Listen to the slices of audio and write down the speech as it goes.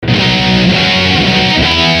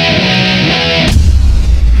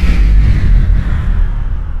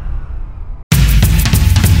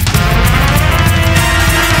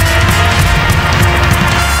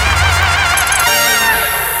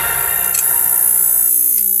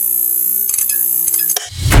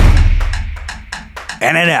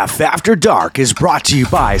NNF After Dark is brought to you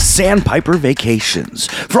by Sandpiper Vacations.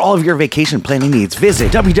 For all of your vacation planning needs,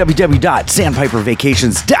 visit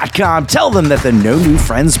www.sandpipervacations.com. Tell them that the No New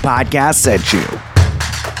Friends podcast sent you.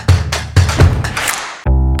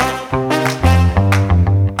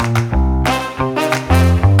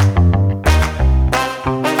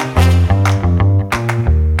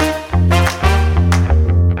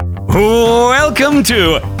 Welcome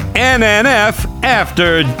to NNF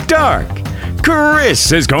After Dark.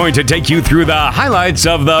 Chris is going to take you through the highlights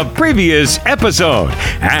of the previous episode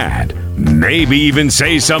and maybe even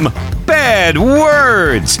say some bad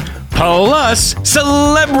words, plus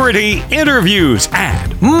celebrity interviews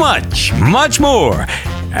and much, much more.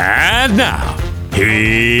 And now,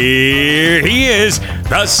 here he is,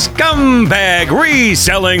 the scumbag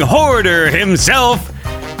reselling hoarder himself,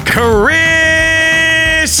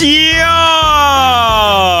 Chris Yob.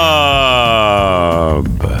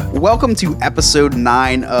 Welcome to episode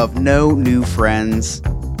 9 of No New Friends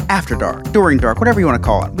After Dark, during dark, whatever you want to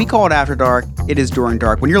call it. We call it After Dark. It is during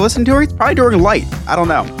dark. When you're listening to it, it's probably during light. I don't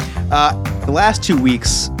know. The last 2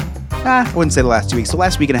 weeks, I wouldn't say the last 2 weeks. The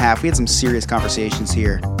last week and a half, we had some serious conversations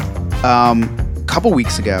here. A couple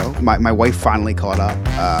weeks ago, my wife finally caught up.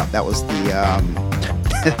 That was the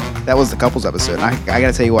that was the couples episode. And I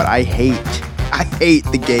gotta tell you what, I hate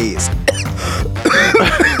the gays.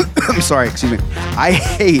 I'm sorry, excuse me. I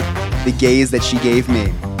hate the gaze that she gave me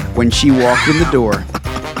when she walked in the door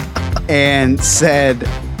and said,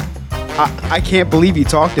 I can't believe you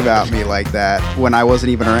talked about me like that when I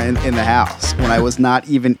wasn't even in the house, when I was not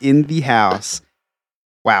even in the house.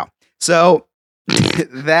 Wow. So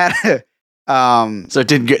that... So it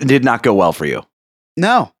did not go well for you?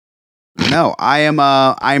 No, I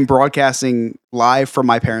am broadcasting live from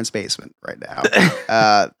my parents' basement right now.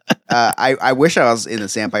 I wish I was in the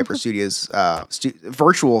Sandpiper Studios,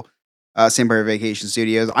 virtual Sandpiper Vacation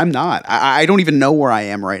Studios. I'm not. I don't even know where I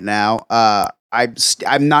am right now.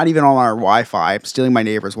 I'm not even on our Wi-Fi. I'm stealing my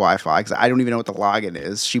neighbor's Wi-Fi because I don't even know what the login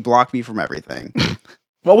is. She blocked me from everything.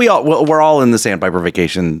 Well, we're all in the Sandpiper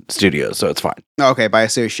Vacation Studios, so it's fine. Okay, by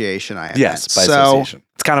association, I am. Yes, by association.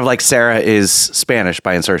 It's kind of like Sarah is Spanish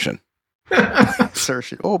by insertion.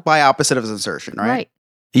 Insertion. Oh, by opposite of insertion, right?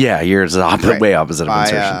 Yeah, yours is way opposite of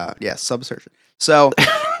insertion. Yes, subsertion. So,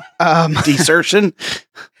 desertion.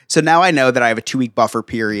 So now I know that I have a 2-week buffer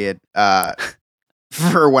period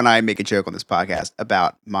for when I make a joke on this podcast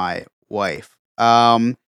about my wife.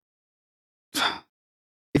 If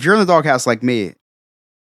you're in the doghouse like me,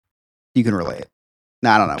 you can relate. No,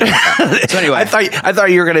 I don't know. So anyway, I thought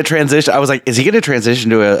you were going to transition. I was like, is he going to transition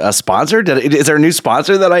to a sponsor? Is there a new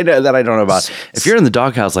sponsor that I don't know about? If you're in the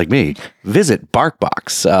doghouse like me, visit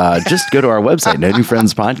BarkBox. Just go to our website,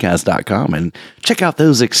 nonewfriendspodcast.com, and check out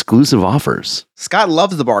those exclusive offers. Scott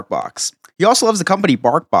loves the BarkBox. He also loves the company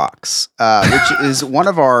BarkBox, which is one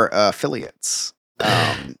of our affiliates.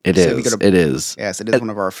 It is. Yes, it is one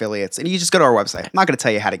of our affiliates. And you just go to our website. I'm not going to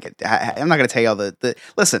tell you how to get. I'm not going to tell you all the.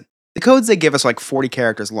 Listen. The codes they give us are like 40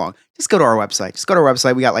 characters long. Just go to our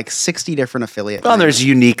website. We got like 60 different affiliate links. There's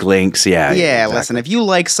unique links. Yeah, exactly. Listen, if you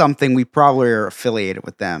like something, we probably are affiliated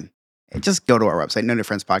with them. Just go to our website,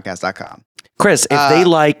 nonewfriendspodcast.com. Chris,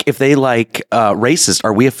 if they like racist,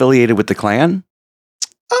 are we affiliated with the Klan?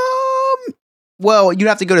 Well, you'd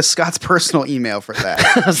have to go to Scott's personal email for that.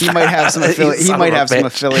 He might have some some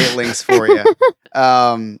affiliate links for you.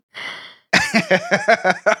 Oh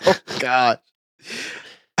God.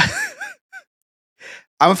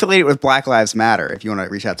 I'm affiliated with Black Lives Matter. If you want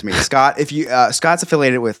to reach out to me, Scott. If you Scott's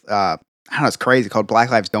affiliated with I don't know, it's crazy called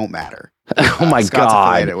Black Lives Don't Matter. Oh my Scott's God!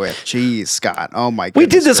 affiliated with. Jeez, Scott. Oh my God. We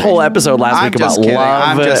did this whole episode last week about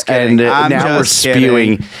love, and now we're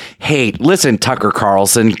spewing hate. Listen, Tucker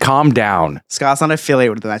Carlson, calm down. Scott's not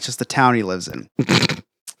affiliated with them. That's just the town he lives in.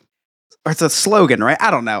 Or it's a slogan, right?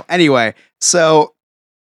 I don't know. Anyway, so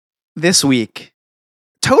this week,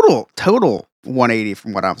 total 180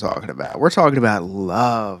 from what I'm talking about. We're talking about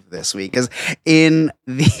love this week, because in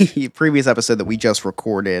the previous episode that we just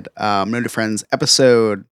recorded, No New Friends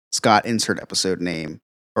episode, Scott, insert episode name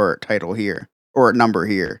or title here or number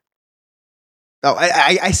here. Oh,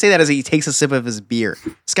 I say that as he takes a sip of his beer.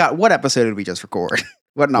 Scott, what episode did we just record?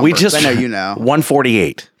 What number? I know you know.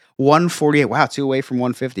 148. 148. Wow, 2 away from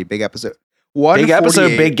 150. Big episode. Big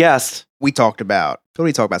episode, big guest. We talked about. What did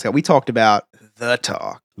we talk about, Scott? We talked about the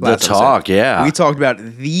talk. The talk, yeah. We talked about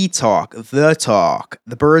the talk,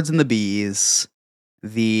 the birds and the bees,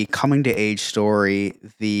 the coming to age story,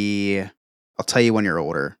 I'll tell you when you're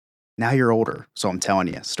older. Now you're older, so I'm telling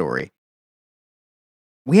you story.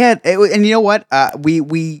 And you know what?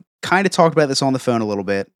 We kind of talked about this on the phone a little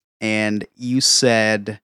bit, and you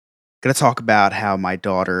said gonna talk about how my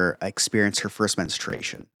daughter experienced her first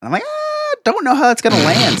menstruation. And I'm like, don't know how that's gonna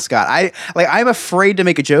land, Scott. I'm afraid to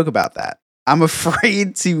make a joke about that. I'm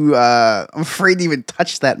afraid to even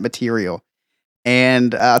touch that material.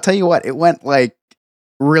 And I'll tell you what, it went like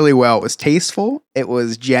really well. It was tasteful, it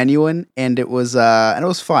was genuine, and it was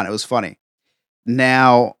fun. It was funny.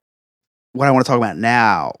 Now, what I want to talk about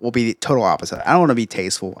now will be the total opposite. I don't want to be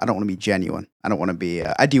tasteful. I don't want to be genuine. I don't want to be.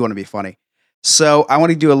 I do want to be funny. So I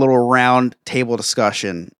want to do a little round table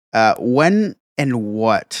discussion. When and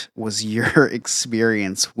what was your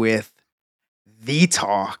experience with the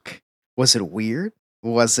talk? Was it weird?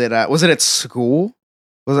 Was it at school?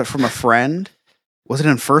 Was it from a friend? Was it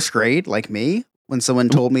in first grade, like me, when someone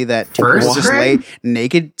told me that two girls just lay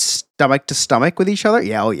naked, stomach to stomach with each other?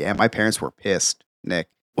 Yeah, oh yeah. My parents were pissed, Nick.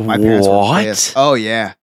 My parents were pissed. Oh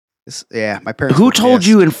yeah, my parents. Who told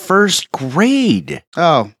you in first grade?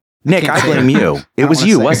 Oh, Nick, I blame you. It was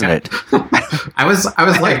you, wasn't it? I was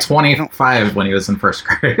like 25 when he was in first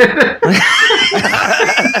grade.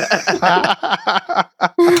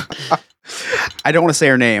 I don't want to say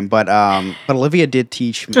her name, but Olivia did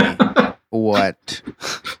teach me what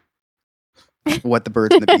the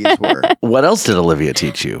birds and the bees were. What else did Olivia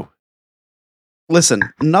teach you? Listen,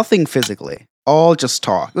 nothing physically. All just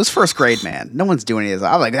talk. It was first grade, man. No one's doing any of this.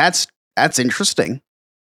 I'm like, that's interesting.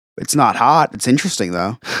 It's not hot. It's interesting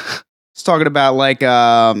though. It's talking about like,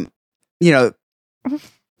 guy and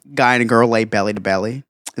a girl lay belly to belly.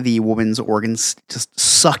 The woman's organs just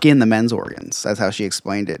suck in the men's organs. That's how she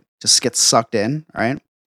explained it. Just gets sucked in, right?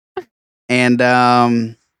 And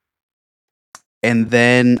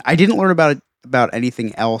then I didn't learn about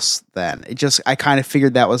anything else. Then I kind of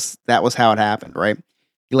figured that was how it happened, right?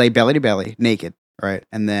 You lay belly to belly, naked, right?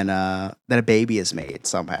 And then a baby is made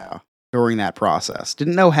somehow during that process.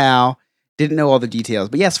 Didn't know how, didn't know all the details.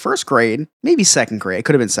 But yes, first grade, maybe second grade. It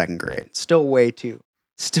could have been second grade. Still way too.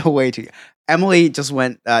 Emily just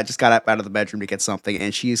got up out of the bedroom to get something,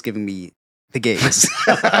 and she's giving me the gaze.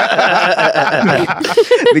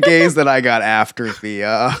 The gaze that I got after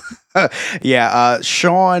the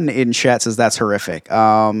Sean in chat says that's horrific.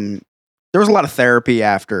 There was a lot of therapy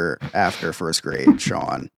after first grade,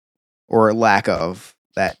 Sean, or lack of,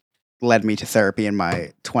 that led me to therapy in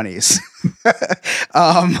my 20s.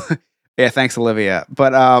 Yeah, thanks, Olivia.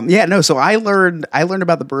 But so I learned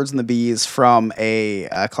about the birds and the bees from a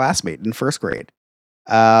classmate in first grade.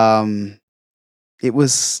 It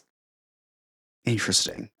was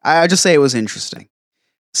interesting. I just say it was interesting.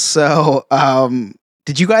 So,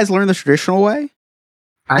 did you guys learn the traditional way?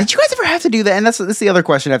 Did you guys ever have to do that? And that's the other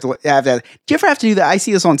question I have to. Did you ever have to do that? I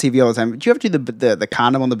see this on TV all the time. Did you ever do the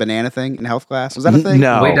condom on the banana thing in health class? Was that a thing?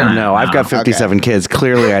 No. I've got 57 kids.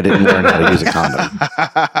 Clearly, I didn't learn how to use a condom.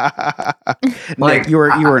 Like you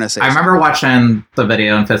were in a safe. I remember watching the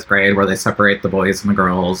video in 5th grade where they separate the boys and the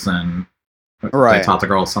girls, and they taught the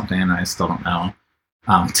girls something, and I still don't know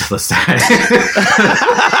to this day. I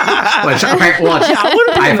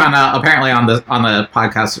found out apparently on the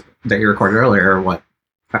podcast that you recorded earlier what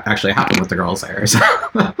actually happened with the girls there. So.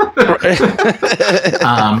 I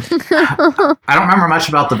don't remember much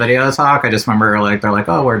about the video talk. I just remember they're like,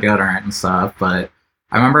 oh, wear deodorant and stuff. But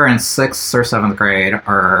I remember in 6th or 7th grade,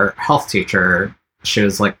 our health teacher, she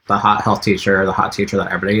was like the hot health teacher, the hot teacher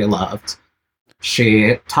that everybody loved.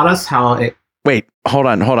 She taught us how it. Wait, hold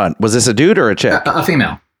on. Was this a dude or a chick? A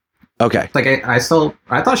female. Okay. Like I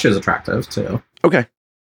thought she was attractive too. Okay.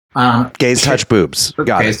 Gaze touch boobs.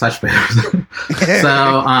 Gaze touch boobs.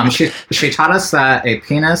 So she taught us that a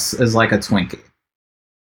penis is like a Twinkie.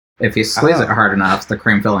 If you squeeze it hard enough, the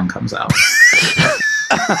cream filling comes out.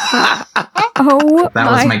 Oh,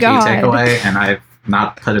 that was my key takeaway, and I've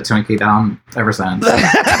not put a Twinkie down ever since.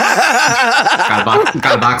 got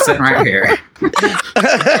a box sitting right here.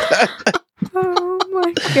 Oh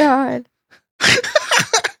my god.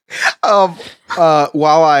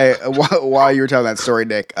 While you were telling that story,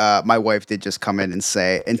 Nick, my wife did just come in and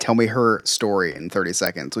tell me her story in 30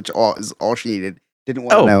 seconds, which is all she needed. Didn't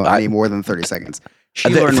want to know any more than 30 seconds. She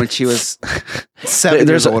learned when she was 7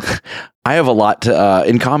 years old. I have a lot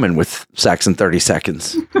in common with sex in 30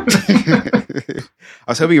 seconds. I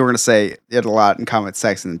was hoping you were going to say you had a lot in common with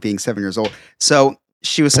sex and being 7 years old. So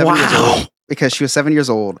she was 7 years old. Because she was 7 years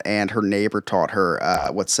old, and her neighbor taught her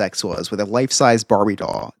what sex was with a life-size Barbie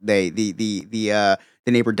doll. The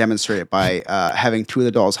neighbor demonstrated by having two of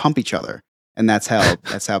the dolls hump each other, and that's how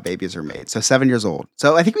babies are made. So 7 years old.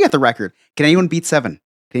 So I think we got the record. Can anyone beat 7?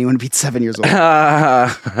 Can anyone beat 7 years old?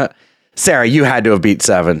 Sarah, you had to have beat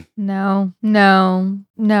 7. No,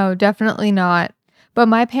 definitely not. But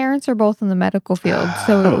my parents are both in the medical field,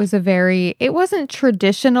 so it wasn't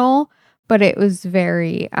traditional. but it was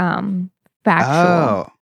very factual. Oh.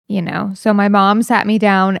 You know, so my mom sat me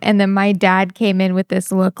down and then my dad came in with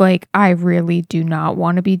this look like, I really do not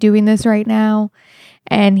want to be doing this right now.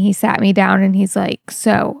 And he sat me down and he's like,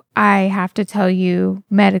 so I have to tell you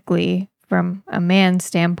medically from a man's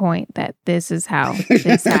standpoint that this is how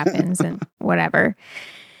this happens and whatever.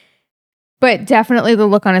 But definitely the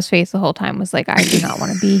look on his face the whole time was like, I do not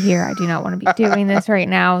want to be here. I do not want to be doing this right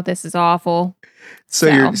now. This is awful. So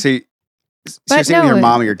you're saying your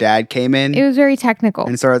mom or your dad came in It was very technical.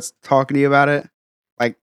 and starts talking to you about it?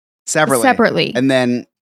 Like separately. And then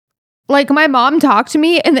Like my mom talked to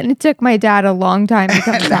me and then it took my dad a long time to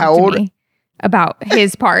come back How to old- me about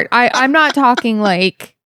his part. I'm not talking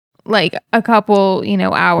like a couple,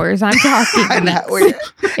 hours. I'm talking and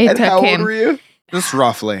weeks. and It how took old him were you? Just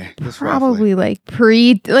roughly. probably like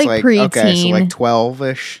preteen. Okay, so like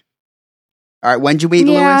 12-ish. All right, when'd you meet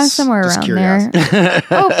Yeah, Lewis? somewhere Just around curiosity. there.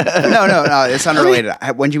 No, it's unrelated.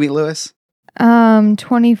 When'd you meet Lewis?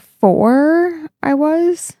 24 I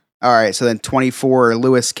was. All right, so then 24,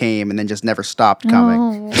 Lewis came and then just never stopped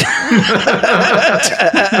coming.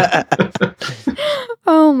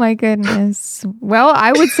 Oh my goodness. Well,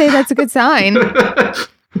 I would say that's a good sign.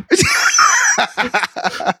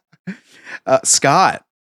 Scott,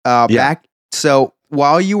 back. So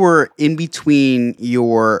while you were in between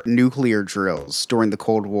your nuclear drills during the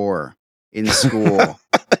Cold War in school,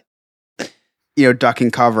 duck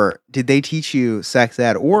and cover, did they teach you sex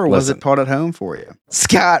ed or was it taught at home for you?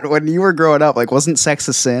 Scott, when you were growing up, wasn't sex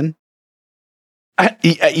a sin?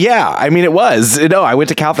 Yeah, I mean, it was. No, I went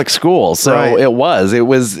to Catholic school, so Right. it was.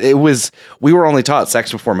 We were only taught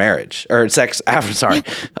sex before marriage, or sex after. Sorry,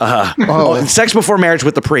 sex before marriage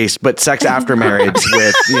with the priest, but sex after marriage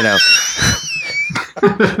with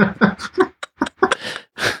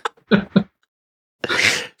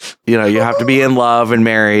you have to be in love and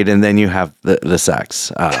married, and then you have the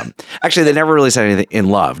sex. Actually, they never really said anything in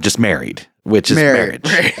love, just married, which is Married,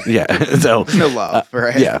 marriage. right. Yeah, so No love,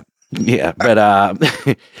 right? Yeah, but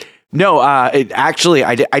no, actually,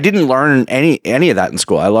 I didn't learn any of that in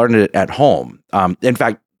school. I learned it at home. In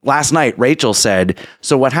fact, last night Rachel said,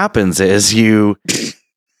 "So what happens is you."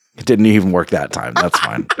 It didn't even work that time. That's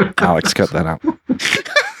fine. Alex, cut that out.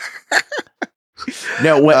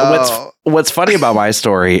 No, what's funny about my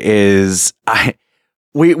story is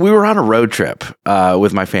we were on a road trip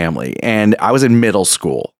with my family, and I was in middle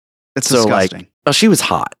school. It's So disgusting. She was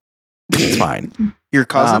hot. It's fine. Your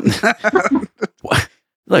cousin? Look,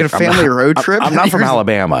 You had a family road trip? I'm not from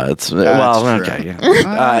Alabama. It's That's true. okay,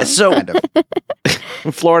 yeah. So Kind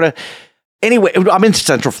of. Florida. Anyway, I'm in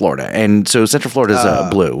Central Florida, and so Central Florida is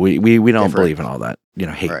blue. We don't different. believe in all that,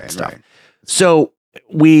 hate Right, stuff. right. So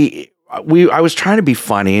I was trying to be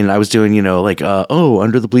funny, and I was doing,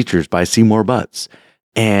 Under the Bleachers by Seymour Butts,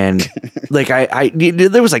 and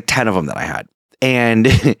there was like 10 of them that I had, and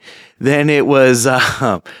then it was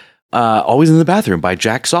Always in the Bathroom by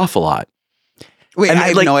Jack Soff-a-Lot. Wait, And I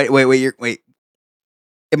have like- no idea. Wait.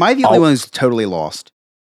 Am I the only one who's totally lost?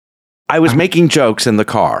 I was making jokes in the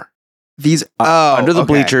car. These Under the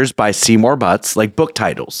okay. Bleachers by Seymour Butts, like book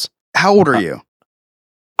titles. How old are you?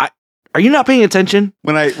 Are you not paying attention?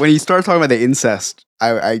 When you started talking about the incest,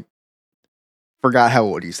 I forgot how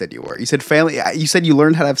old you said you were. You said family. You said you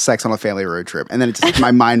learned how to have sex on a family road trip, and then it just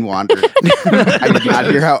my mind wandered.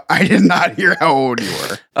 I did not hear how old you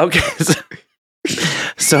were. Okay.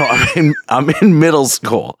 So I'm in middle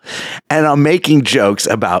school, and I'm making jokes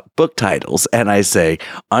about book titles, and I say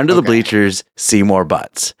Under the Okay. Bleachers, Seymour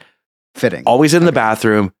Butts, Fitting. Always in the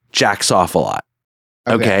Bathroom, Jack Soff-a-Lot.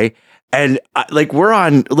 Okay, and we're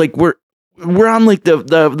on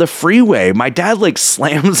the freeway. My dad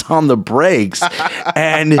slams on the brakes,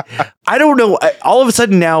 and I don't know. All of a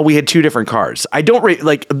sudden now we had two different cars. I don't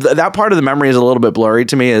that part of the memory is a little bit blurry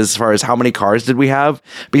to me as far as how many cars did we have,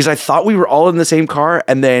 because I thought we were all in the same car,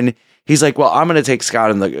 and then he's like, "Well, I'm going to take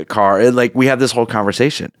Scott in the car," and we had this whole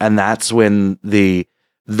conversation, and that's when the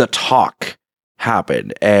talk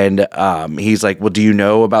happened, and he's like, "Well, do you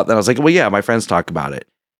know about that?" I was like, "Well, yeah, my friends talk about it."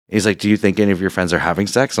 He's like, "Do you think any of your friends are having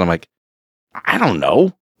sex?" And I'm like, I don't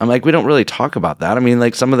know. I'm like, we don't really talk about that. I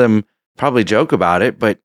mean, some of them probably joke about it,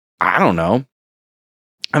 but I don't know.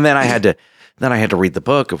 And then I had to read the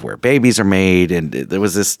book of where babies are made. And there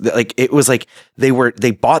was this, it was like they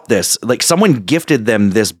bought this, someone gifted them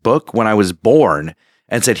this book when I was born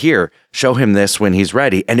and said, "Here, show him this when he's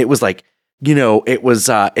ready." And it was like, it was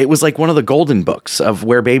like one of the golden books of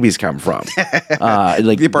where babies come from.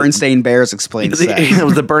 The Bernstein Bears explain sex.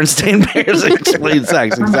 The Bernstein Bears explain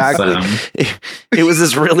sex. Exactly. It was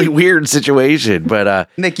this really weird situation, but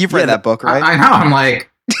Nick, you've read that book, right? I know. I'm like,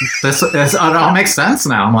 it all makes sense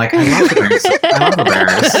now. I'm like, I love the drinks. I love the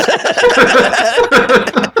bears.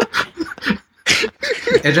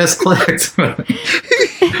 It just clicked.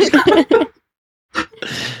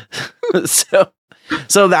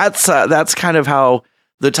 So that's kind of how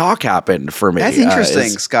the talk happened for me. That's interesting,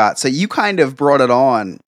 Scott. So you kind of brought it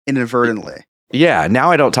on inadvertently. Yeah.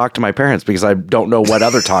 Now I don't talk to my parents because I don't know what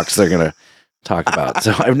other talks they're going to talk about.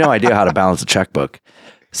 So I have no idea how to balance a checkbook.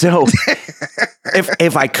 So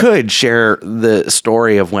if I could share the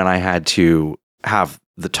story of when I had to have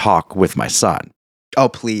the talk with my son. Oh,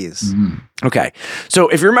 please. Okay. So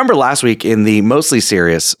if you remember last week in the mostly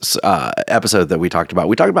serious episode that we talked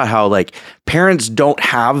about how like parents don't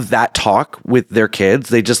have that talk with their kids.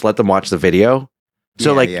 They just let them watch the video.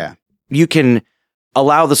 So you can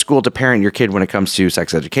allow the school to parent your kid when it comes to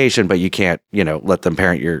sex education, but you can't, let them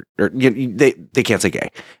parent they can't say gay.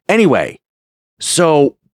 Anyway,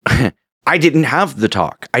 so I didn't have the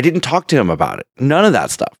talk. I didn't talk to him about it. None of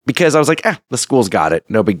that stuff because I was like, the school's got it.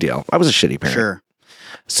 No big deal. I was a shitty parent. Sure.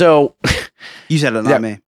 So you said it, not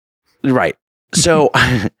me. Right. So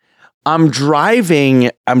I'm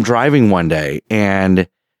driving one day and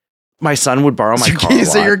my son would borrow my car.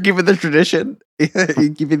 So you're giving the tradition? You're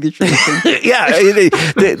giving the tradition? Yeah.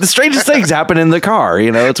 The strangest things happen in the car.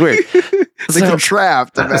 It's weird. It's like you're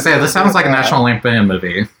trapped. This sounds like a National Lampoon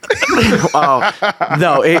movie. Oh,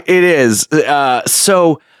 no, it is.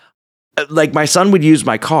 So like my son would use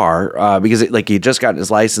my car because he just got his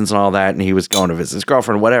license and all that, and he was going to visit his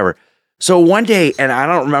girlfriend, whatever. So one day, and I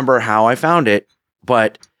don't remember how I found it,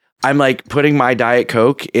 but I'm like putting my Diet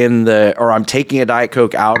Coke or I'm taking a Diet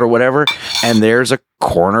Coke out or whatever, and there's a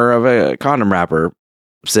corner of a condom wrapper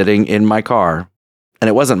sitting in my car, and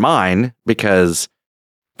it wasn't mine because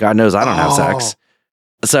God knows I don't have sex.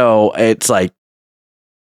 So it's like,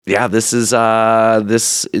 yeah, this is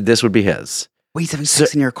this would be his. Wait, he's having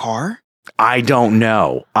sex in your car? I don't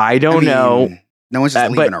know. No one's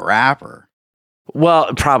just leaving a wrapper.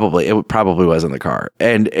 Well, probably. It probably was in the car.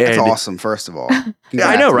 And that's awesome, first of all.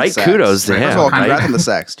 I know, right? Kudos to him. First of all, congrats on the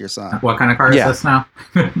sex to your son. What kind of car is this now?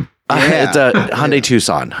 It's a Hyundai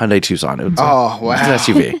Tucson. Wow. It's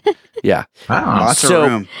an SUV. Yeah. Lots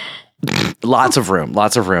of room.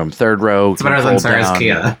 Lots of room. Third row. It's better than Sarah's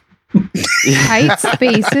Kia. Tight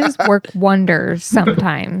spaces work wonders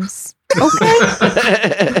sometimes.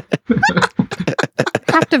 Okay.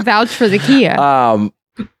 Have to vouch for the Kia.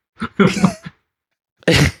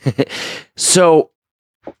 So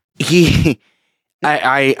I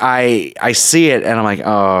see it and I'm like,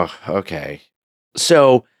 oh, okay.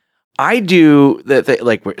 So I do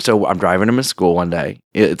so I'm driving him to school one day.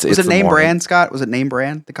 Was it name brand, Scott? Was it name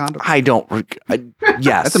brand, the condom? Yes.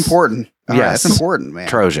 That's important. Yes. That's important, man.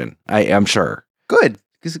 Trojan. I'm sure. Good.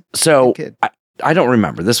 So I don't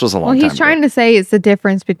remember. This was a long time ago. Well, he's trying to say it's the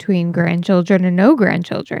difference between grandchildren and no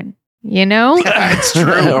grandchildren. That's true.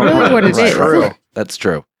 Really what it is. True. That's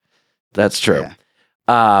true. That's true.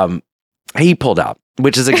 Yeah. He pulled out,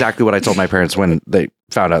 which is exactly what I told my parents when they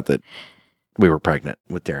found out that we were pregnant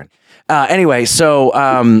with Darren. Anyway, so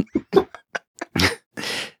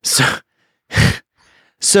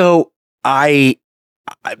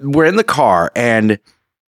we're in the car and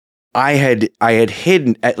I had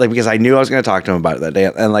hidden because I knew I was going to talk to him about it that day,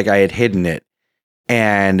 and I had hidden it,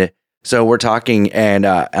 and so we're talking, and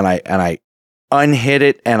I unhid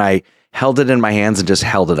it and I held it in my hands and just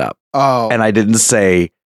held it up. Oh, and I didn't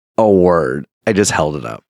say a word. I just held it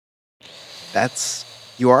up.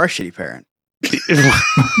 You are a shitty parent.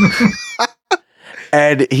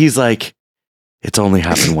 And he's like, it's only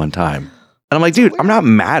happened one time. And I'm like, dude, I'm not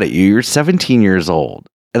mad at you. You're 17 years old.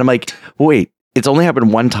 And I'm like, wait, it's only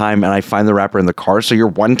happened one time and I find the wrapper in the car. So your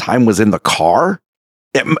one time was in the car?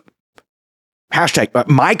 Hashtag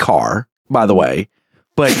my car, by the way.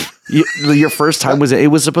 But your first time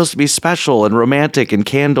it was supposed to be special and romantic and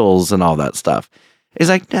candles and all that stuff. He's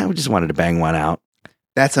like, nah, we just wanted to bang one out.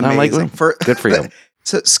 That's amazing. Like, well, good for you.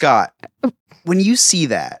 So Scott, when you see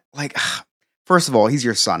that, first of all, he's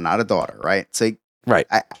your son, not a daughter, right? So right.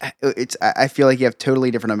 I feel like you have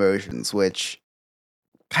totally different emotions, which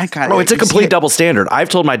kind of. Oh, it's a complete double standard. I've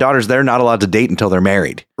told my daughters they're not allowed to date until they're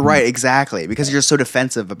married. Right, exactly, because you're so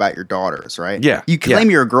defensive about your daughters, right? Yeah. You claim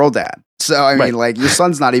you're a girl dad, so I mean, your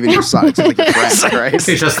son's not even your son; it's just your friend, right?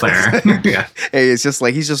 He's just there. Yeah. It's just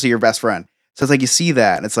he's just your best friend. So it's you see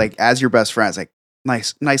that, and it's as your best friend,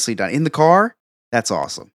 it's nicely done in the car. That's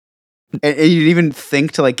awesome. And you didn't even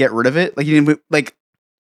think to get rid of it. You didn't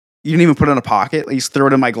you didn't even put it in a pocket. You just throw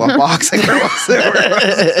it in my glove box. Hey,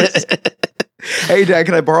 Dad,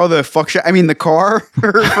 can I borrow the the car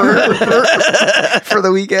for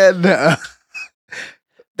the weekend?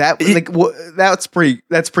 That's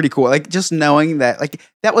pretty cool. Like just knowing that, like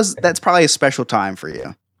that's probably a special time for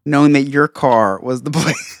you, knowing that your car was the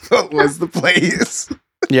place.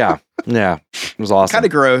 Yeah, it was awesome. Kind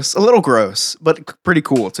of gross, a little gross, but pretty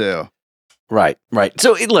cool too. Right.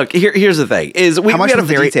 So look, here's the thing: is how much had was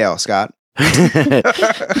the detail, Scott?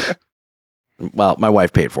 Well, my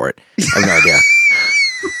wife paid for it. I have no idea.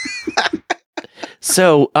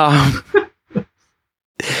 So,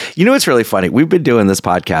 it's really funny. We've been doing this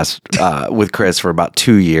podcast with Chris for about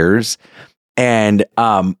 2 years, and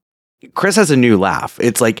Chris has a new laugh.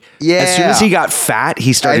 It's like as soon as he got fat,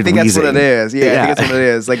 he started wheezing. I think that's what it is. Yeah, I think that's what it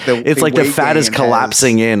is. Like it's like the fat is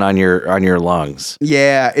collapsing in on your lungs.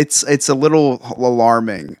 Yeah, it's a little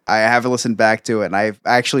alarming. I haven't listened back to it, and I've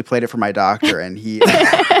actually played it for my doctor, and he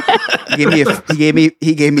gave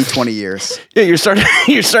me 20 years. Yeah, you're starting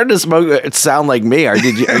to smoke. Sound like me? Are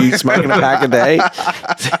you smoking a pack a day?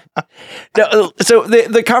 No, so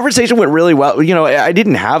the conversation went really well. I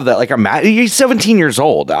didn't have that. Like he's 17 years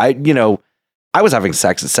old. I was having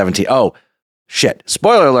sex at 17. Oh shit!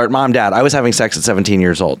 Spoiler alert, mom, dad. I was having sex at 17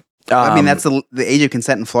 years old. I mean, that's the age of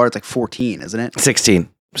consent in Florida. It's like 14, isn't it? 16.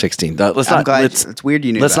 It's weird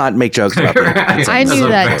you knew let's that. not make jokes about that. I knew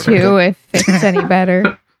that too, if it's any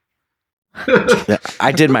better.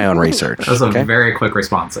 I did my own research. That was a very quick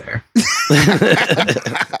response there.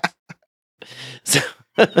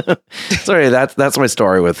 Sorry, that's my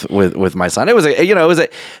story with my son. It was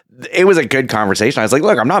a good conversation. I was like,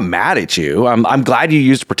 look, I'm not mad at you. I'm glad you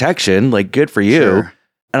used protection. Like, good for you. Sure.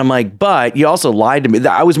 And I'm like, but you also lied to me.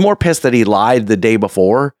 I was more pissed that he lied the day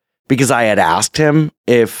before because I had asked him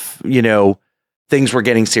if things were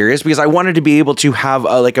getting serious, because I wanted to be able to have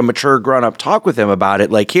a mature grown up talk with him about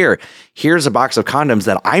it. Like, here's a box of condoms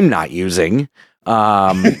that I'm not using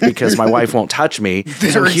because my wife won't touch me.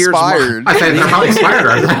 They're expired. I said they're probably expired,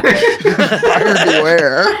 aren't they? Buyer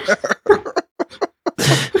beware.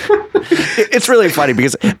 It's really funny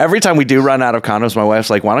because every time we do run out of condoms, my wife's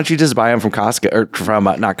like, why don't you just buy them from Costco or from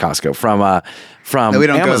not Costco, from No, we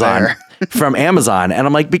don't Amazon, go there. from Amazon. And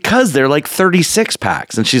I'm like, because they're like 36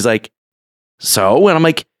 packs. And she's like, so? And I'm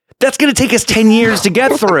like, that's going to take us 10 years to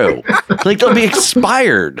get through. Like, they'll be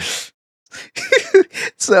expired.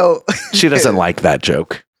 So She doesn't like that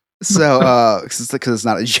joke. So, because it's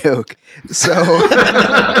not a joke.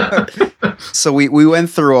 So we went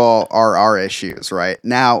through all our issues, right?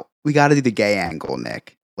 Now we got to do the gay angle,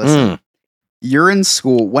 Nick. Listen, you're in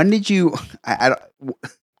school. When did you?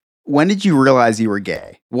 When did you realize you were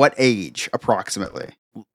gay? What age, approximately?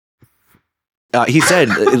 He said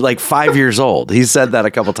like 5 years old. He said that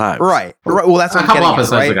a couple times. Right. Well, that's what I'm getting at,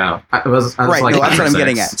 right? Ago. I was Right. like No, that's what I'm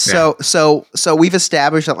getting at. Yeah. So we've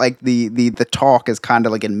established that like the talk is kind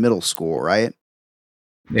of like in middle school, right?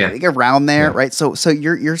 Yeah. I think around there, Yeah. right? So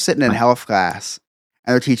you're sitting in health class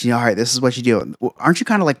and they're teaching you, all right, this is what you do. Well, aren't you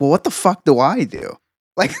kind of like, well, what the fuck do I do?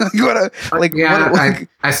 Like what?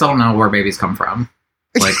 I still don't know where babies come from.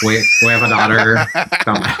 Like we have a daughter.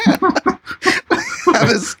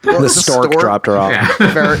 The stork dropped her off.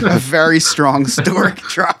 Yeah. A very strong stork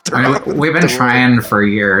dropped her off. We've been trying for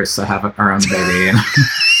years to have our own baby. And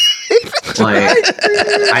like,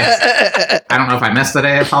 I don't know if I missed a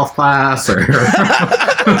day of health class or.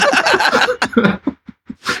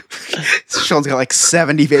 Sean's got like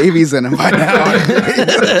 70 babies in him by now.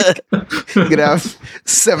 He's gonna have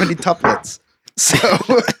 70 tuplets. So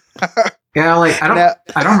yeah, like I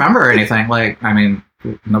don't remember anything. Like, I mean,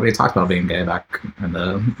 nobody talked about being gay back in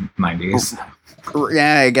the 90s.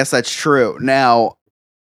 Yeah, I guess that's true. Now,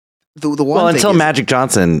 the one well, thing until is, Magic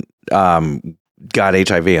Johnson got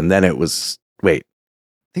HIV, and then it was wait.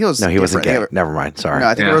 I think it was No, he wasn't gay. different. Never mind. Sorry. No,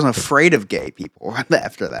 I think Yeah. I wasn't afraid of gay people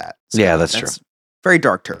after that. So Yeah, that's true. Very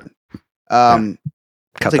dark turn. Cut We'll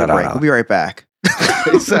take that a break. out. We'll be right back.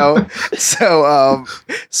 So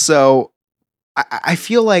I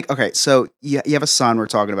feel like, okay, so you have a son. We're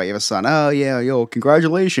talking about you have a son. Oh yeah, yo,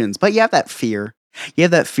 congratulations. But you have that fear. You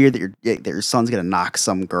have that fear that your son's gonna knock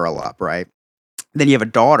some girl up, right? Then you have a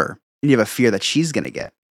daughter, and you have a fear that she's gonna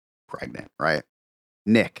get pregnant, right?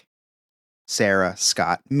 Nick, Sarah,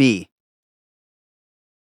 Scott, me.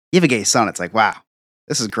 You have a gay son. It's like, wow,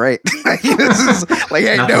 this is great. This is like,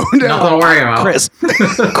 hey, Nothing to worry about. Chris,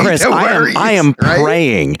 No worries, I am right?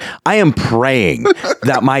 praying. I am praying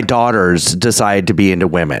that my daughters decide to be into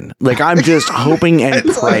women. Like, I'm just hoping and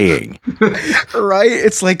It's like- praying. Right?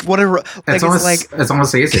 It's like whatever. Like It's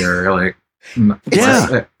almost easier. Like,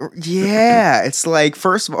 Yeah. Yeah, it's like,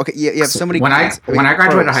 first of all, okay, you have so many. When I kids.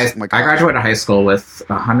 graduated pros. Oh my I God. graduated high school with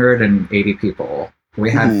 180 people.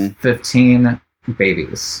 We had Mhm. 15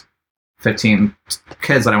 babies. 15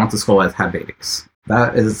 kids that I went to school with had babies.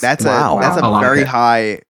 That's That's Wow. a a lot of very it.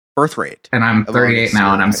 high birth rate. And I'm Among 38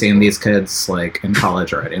 now, and I'm high seeing school. these kids like in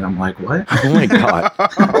college already, and I'm like, what? Oh my god.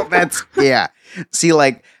 That's yeah. See,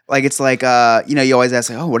 like it's like you always ask,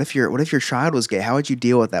 like, oh, what if your child was gay? How would you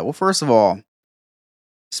deal with that? Well, first of all,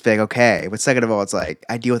 it's like okay, but second of all, it's like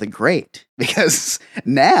I deal with it great because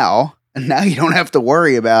now you don't have to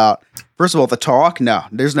worry about. First of all, the talk. No,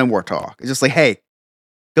 there's no more talk. It's just like, hey,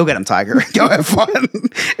 go get him, Tiger. Go have fun.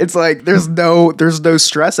 It's like there's no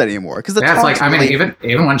stress anymore because the Yeah, it's talk's like, I mean, really-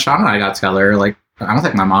 even when Sean and I got together, like, I don't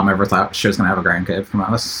think my mom ever thought she was going to have a grandkid from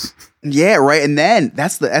us. yeah, right. And then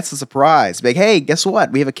that's the surprise. Like, hey, guess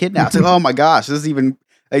what? We have a kid now. It's like, oh my gosh, this is even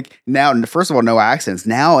like now. First of all, no accidents.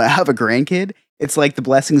 Now I have a grandkid. It's like the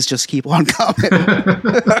blessings just keep on coming.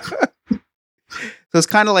 So it's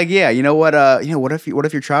kind of like, yeah, you know what? What if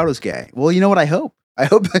your child is gay? Well, you know what? I hope.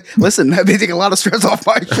 Listen, they take a lot of stress off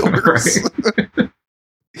my shoulders.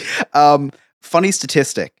 Funny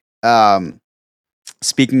statistic.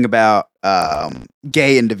 Speaking about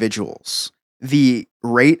gay individuals, the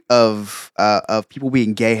rate of people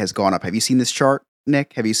being gay has gone up. Have you seen this chart,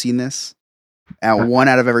 Nick? Have you seen this? 1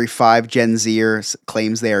 out of every 5 Gen Zers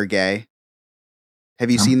claims they are gay. Have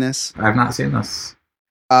you seen this? I've not seen this.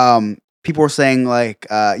 People are saying like,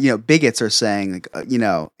 bigots are saying like,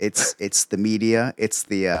 it's the media, it's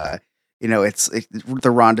the,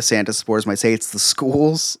 the Ron DeSantis supporters might say it's the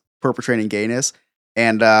schools perpetrating gayness,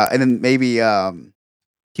 and then maybe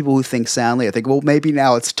people who think soundly, I think, well, maybe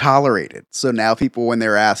now it's tolerated. So now people, when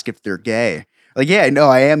they're asked if they're gay, like, yeah, no,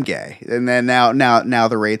 I am gay, and then now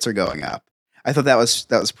the rates are going up. I thought that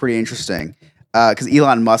was pretty interesting. Because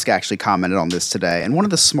Elon Musk actually commented on this today, and one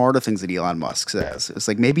of the smarter things that Elon Musk says is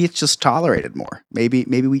like maybe it's just tolerated more. Maybe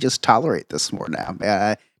we just tolerate this more now.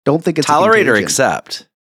 I don't think it's a Tolerate or contagion. accept?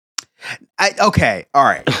 Okay, all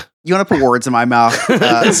right. You want to put words in my mouth,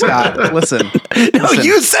 Scott? Listen. No,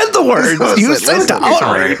 you said the words. You Listen, said listen.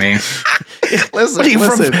 tolerate. Tolerate me.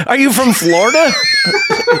 Listen. Are you from Florida?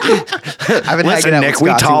 I've been hanging Listen, out Nick, with we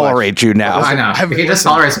Scott too tolerate you now. I know. He just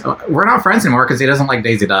tolerates. We're not friends anymore because he doesn't like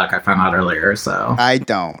Daisy Duck. I found out earlier. So I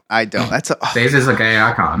don't. That's a Daisy's a gay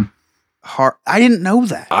icon. hard. I didn't know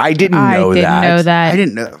that. I didn't I know didn't that. know that. I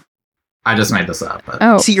didn't know. I just made this up. But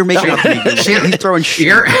Oh, See, you're making up. He's throwing shit.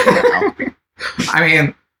 You're- now. I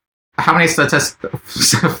mean, how many statistics?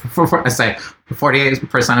 I say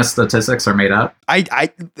 48% of statistics are made up.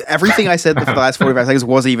 I everything I said for the last 45 seconds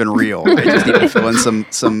wasn't even real. I just need to fill in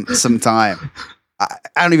some time. I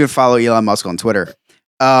don't even follow Elon Musk on Twitter.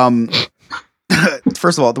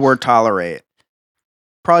 First of all, the word tolerate.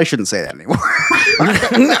 Probably shouldn't say that anymore.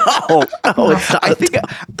 No, I think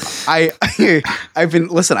I've been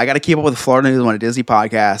listen. I got to keep up with Florida news on a Disney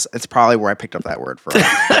podcast. It's probably where I picked up that word from.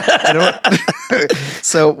 I don't.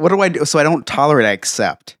 So what do I do? So I don't tolerate. I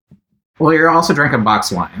accept. Well, you're also drinking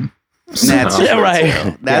box wine. That's So- Yeah,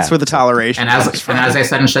 right. That's Yeah. where the toleration. And comes from. as I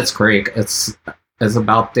said in Schitt's Creek, it's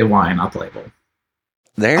about the wine, not the label.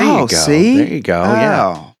 There Oh, you go. see? There you go.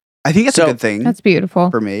 Yeah, Oh. I think that's So- a good thing that's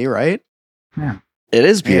beautiful. for me, right? it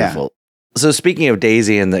is beautiful. So speaking of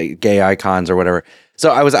Daisy and the gay icons or whatever,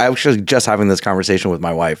 so I was actually just having this conversation with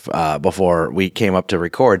my wife before we came up to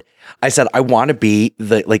record. I said I want to be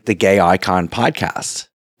the gay icon podcast.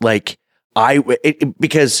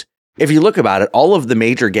 Because if you look about it, all of the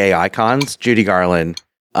major gay icons, Judy Garland,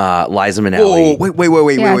 Liza Minnelli. Whoa,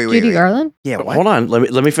 wait, Yeah, wait. Judy Garland. Yeah, what? Hold on,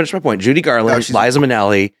 let me finish my point. Judy Garland, Oh, she's- Liza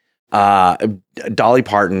Minnelli, Dolly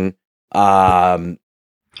Parton,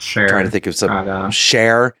 Cher, trying to think of some Gaga,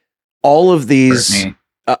 Cher, all of these,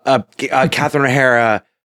 Britney. Catherine O'Hara,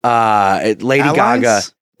 Lady Allies? Gaga,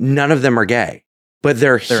 none of them are gay, but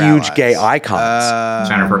they're They're huge allies. gay icons.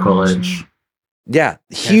 Jennifer Coolidge. Yeah,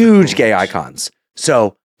 huge gay Coolidge. icons.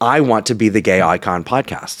 So I want to be the gay icon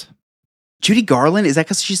podcast. Judy Garland? Is that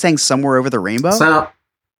because she's saying "Somewhere Over the Rainbow"? So,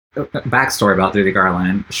 backstory about Judy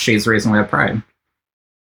Garland. She's the reason we have Pride.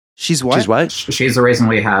 She's what? She's what? She's the reason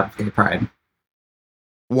we have gay Pride.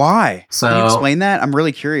 Why? So- Can you explain that? I'm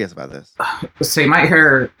really curious about this. So you might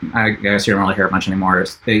hear, I guess you don't really hear it much anymore.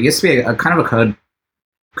 It used to be a kind of a code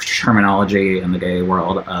terminology in the gay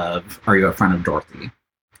world of, are you a friend of Dorothy?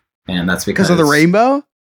 And that's because Because of the rainbow?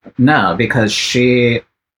 No, because she,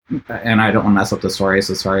 and I don't want to mess up the story,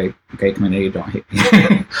 so sorry, gay community, don't hate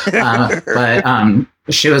me. But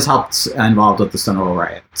she was involved with the Stonewall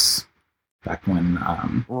riots back when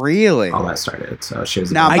Really? all that started. So she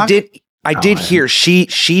was. Now, I'm I not- did Oh, hear she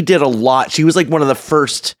did a lot. She was like one of the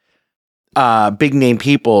first big name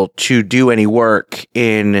people to do any work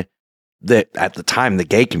in at the time the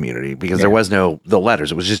gay community, because there was no the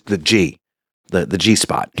letters. It was just the G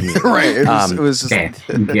spot. community. Right. It Um, was just. gay.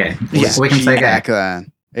 Yeah, Yeah. we can say gay. back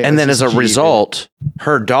then. It And was then as just a G. result,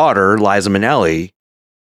 her daughter, Liza Minnelli,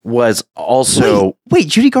 was also Wait,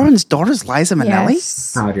 Judy Garland's daughter's Liza Minnelli?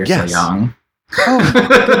 Yes. God, you're Yes. so young. Oh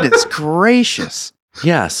my goodness gracious.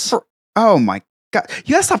 yes, Oh my god.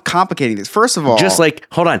 You gotta stop complicating this. First of all, just like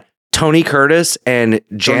hold on, Tony Curtis and don't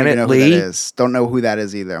even Janet know Leigh, who that is. Don't know who that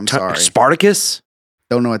is either. I'm sorry. Spartacus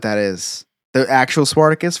Don't know what that is. The actual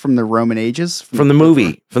Spartacus from the Roman ages? from the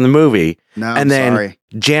movie, No, and I'm then sorry.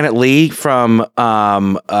 Janet Leigh from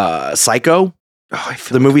Psycho, Oh, I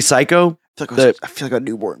feel the movie Psycho. I feel like a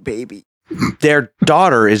newborn baby. Their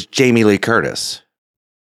daughter is Jamie Lee Curtis.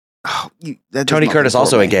 Oh, that does Tony nothing Curtis for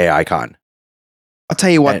also me. a gay icon. I'll tell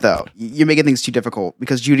you what, And- though. You're making things too difficult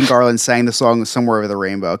because Judy Garland sang the song Somewhere Over the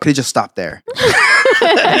Rainbow. Could have just stopped there.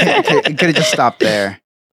 It could have just stopped there.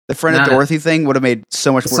 The friend of No. Dorothy thing would have made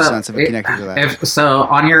so much more So, sense if it connected to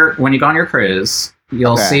that. When you go on your cruise,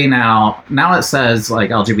 you'll Okay. see now it says like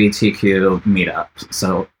LGBTQ meetup.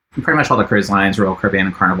 So pretty much all the cruise lines, Royal Caribbean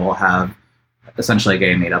and Carnival, have essentially a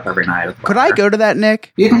gay meetup every night. At the Could bar. I go to that,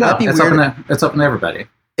 Nick? You can go. That'd be It's weird. open to everybody.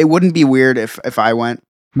 It wouldn't be weird if I went.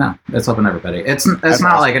 No, it's open to everybody. It's That's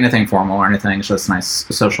not awesome. like anything formal or anything. It's just a nice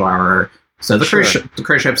social hour. So the Sure. the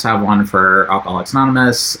cruise ships have one for Alcoholics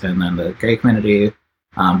Anonymous and then the gay community.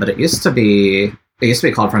 But it used to be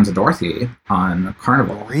called Friends of Dorothy on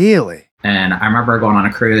Carnival. Really? And I remember going on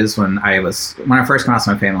a cruise when I first came out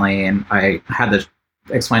to my family, and I had to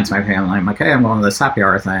explain to my family, I'm like, hey, I'm going to this happy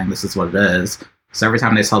hour thing. This is what it is. So every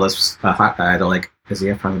time they saw this hot guy, they're like, is he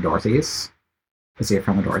a friend of Dorothy's? Is he a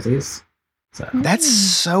friend of Dorothy's? So That's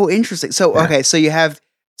so interesting. So Yeah. okay, so you have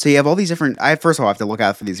all these different. First of all, I have to look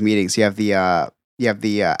out for these meetings. You have the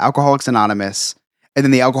Alcoholics Anonymous, and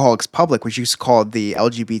then the Alcoholics Public, which used to call the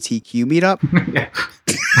LGBTQ meetup.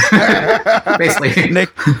 yeah. Basically,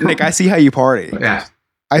 Nick, I see how you party. yeah.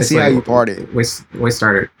 I It's see how like- you party. We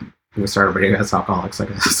started radio as alcoholics, I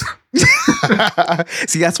guess.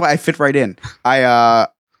 See, that's why I fit right in.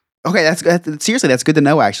 Okay, that's seriously, that's good to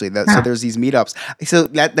know. Actually, so Yeah. there's these meetups. So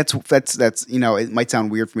that's it might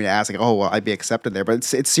sound weird for me to ask, like, oh, well, I'd be accepted there, but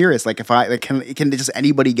it's serious. Like, if can just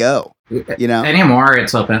anybody go? You know, Anymore,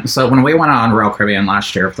 it's open. So when we went on Royal Caribbean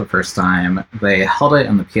last year for the first time, they held it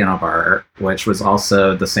in the piano bar, which was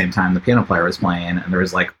also the same time the piano player was playing, and there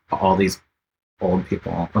was like all these old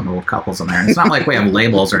people, old couples in there. And it's not like we have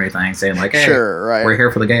labels or anything saying like, hey, sure, right. we're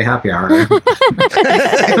here for the gay happy hour.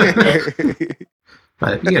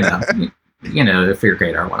 But if your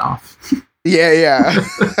radar went off. Yeah.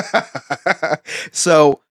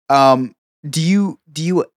 So, do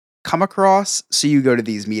you come across? So you go to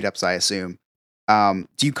these meetups, I assume.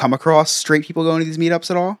 Do you come across straight people going to these meetups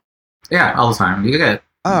at all? Yeah, all the time. You get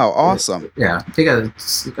Oh, awesome.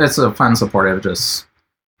 it's a fun, supportive, just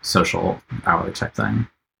social hour type thing.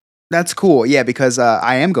 That's cool. Yeah, because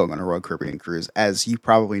I am going on a Royal Caribbean cruise, as you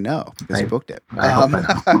probably know, because you booked it. I hope I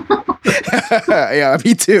know. Yeah,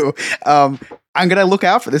 me too. I'm gonna look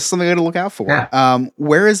out for this. Is something I'm gonna look out for. Yeah.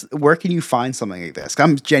 Where can you find something like this?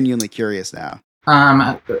 I'm genuinely curious now.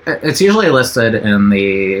 It's usually listed in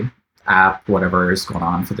the app, whatever is going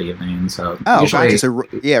on for the evening. So Oh, usually, gotcha. So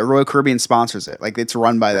yeah, Royal Caribbean sponsors it. Like, it's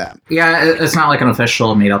run by them. yeah, it's not like an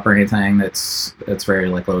official meetup or anything. It's very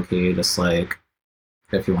like low key, just like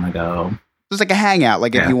if you want to go. It's like a hangout.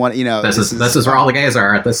 Like, if Yeah. you want, This is where all the gays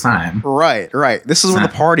are at this time. Right. This is where the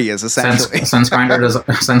party is, essentially. Since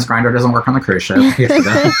Grindr doesn't work on the cruise ship, you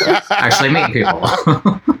have to actually meet people.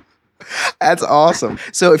 That's awesome.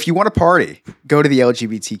 So if you want to party, go to the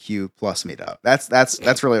LGBTQ plus meetup.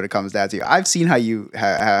 That's really what it comes down to. I've seen how your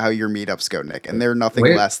meetups go, Nick, and they're nothing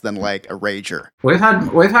less than like a rager. We've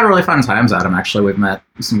had really fun times at them. Actually, we've met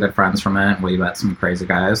some good friends from it. We met some crazy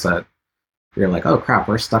guys that you're like, oh crap,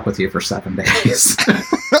 we're stuck with you for 7 days.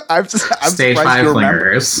 I'm Stage surprised 5 you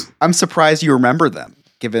remember. clingers. I'm surprised you remember them,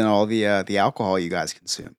 given all the alcohol you guys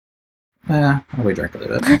consume. Yeah, we drank a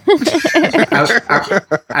little bit.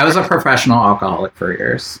 I was a professional alcoholic for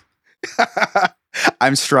years.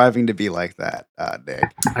 I'm striving to be like that, Nick.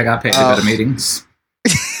 I got paid to go to meetings.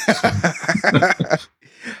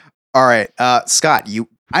 All right, Scott,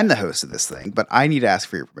 I'm the host of this thing, but I need to ask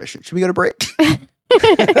for your permission. Should we go to break?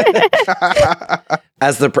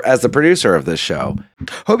 As the producer of this show,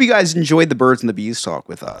 Hope you guys enjoyed the Birds and the Bees talk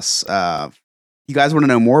with us. You guys want to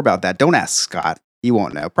know more about that? Don't ask Scott. He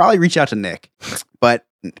won't know. Probably reach out to Nick. But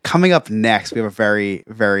coming up next, we have a very,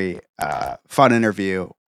 very fun interview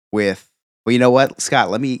with, well, you know what, Scott,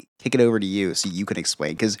 let me kick it over to you so you can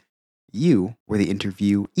explain, because you were the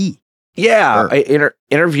interviewee. yeah, Sure. I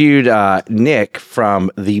interviewed Nick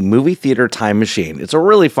from the Movie Theater Time Machine. It's a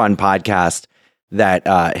really fun podcast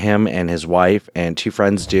that him and his wife and 2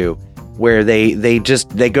 friends do, where they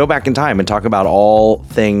go back in time and talk about all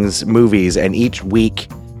things movies, and each week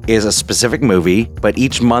is a specific movie, but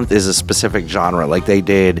each month is a specific genre. Like they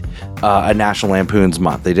did a National Lampoon's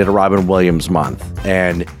month. They did a Robin Williams month.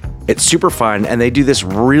 And it's super fun. And they do this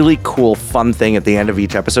really cool, fun thing at the end of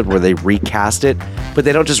each episode where they recast it. But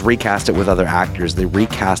they don't just recast it with other actors. They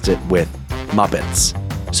recast it with Muppets.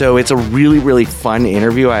 So it's a really, really fun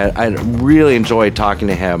interview. I really enjoyed talking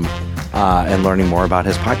to him and learning more about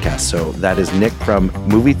his podcast. So that is Nick from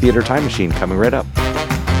Movie Theater Time Machine coming right up.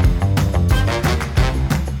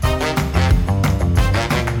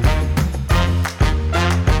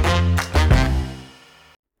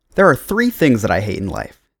 There are 3 things that I hate in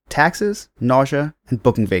life: taxes, nausea, and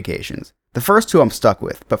booking vacations. The first 2 I'm stuck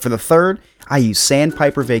with, but for the third, I use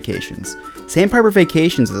Sandpiper Vacations. Sandpiper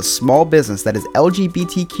Vacations is a small business that is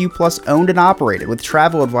LGBTQ+ owned and operated with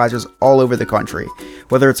travel advisors all over the country.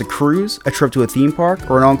 Whether it's a cruise, a trip to a theme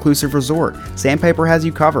park, or an all-inclusive resort, Sandpiper has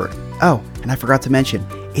you covered. Oh, and I forgot to mention,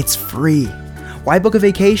 it's free. Why book a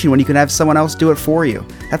vacation when you can have someone else do it for you?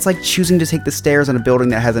 That's like choosing to take the stairs in a building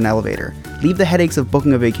that has an elevator. Leave the headaches of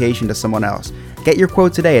booking a vacation to someone else. Get your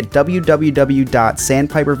quote today at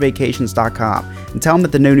www.sandpipervacations.com and tell them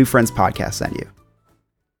that the No New Friends podcast sent you.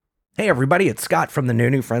 Hey everybody, it's Scott from the No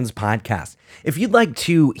New Friends podcast. If you'd like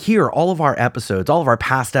to hear all of our episodes, all of our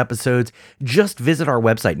past episodes, just visit our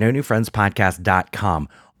website, nonewfriendspodcast.com.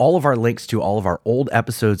 All of our links to all of our old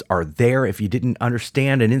episodes are there. If you didn't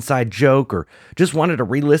understand an inside joke or just wanted to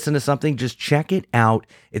re-listen to something, just check it out.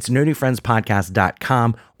 It's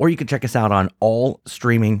nonewfriendspodcast.com, or you can check us out on all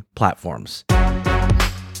streaming platforms.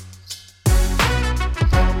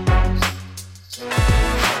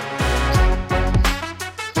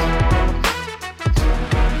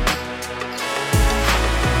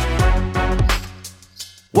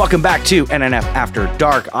 Welcome back to NNF After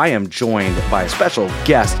Dark. I am joined by a special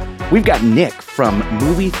guest. We've got Nick from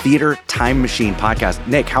Movie Theater Time Machine podcast.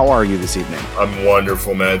 Nick, how are you this evening? I'm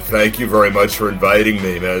wonderful, man. Thank you very much for inviting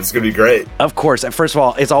me, man. It's going to be great. Of course. First of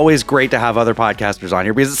all, it's always great to have other podcasters on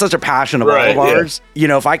here because it's such a passion of all of ours. Yeah. You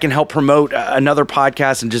know, if I can help promote another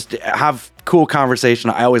podcast and just have cool conversation,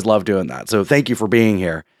 I always love doing that. So thank you for being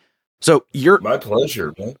here. So you're my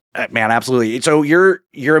pleasure, man. Man, absolutely. So you're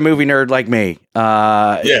a movie nerd like me.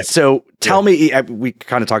 Yeah. So tell me, we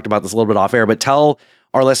kind of talked about this a little bit off air, but tell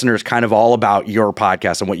our listeners kind of all about your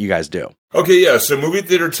podcast and what you guys do. Okay, yeah. So Movie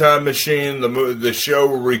Theater Time Machine, the show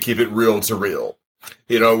where we keep it real to real.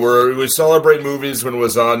 You know, we celebrate movies when it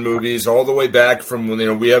was on movies, all the way back from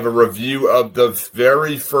when, we have a review of the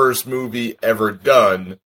very first movie ever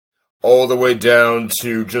done, all the way down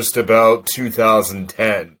to just about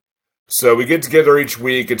 2010. So we get together each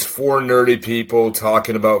week. It's 4 nerdy people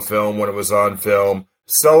talking about film when it was on film,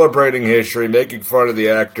 celebrating history, making fun of the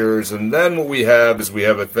actors. And then what we have is we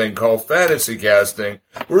have a thing called fantasy casting,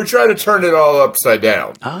 where we try to turn it all upside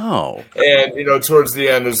down. Oh. And, towards the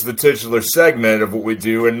end is the titular segment of what we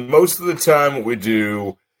do. And most of the time what we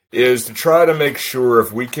do is to try to make sure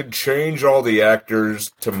if we could change all the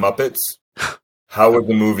actors to Muppets, how would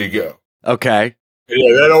the movie go? Okay.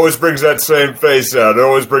 Yeah, that always brings that same face out. It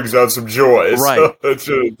always brings out some joy. Right. So it's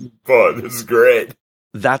fun. It's great.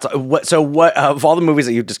 That's what. So, what of all the movies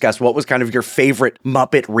that you've discussed, what was kind of your favorite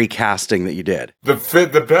Muppet recasting that you did? The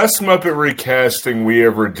best Muppet recasting we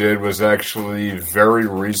ever did was actually very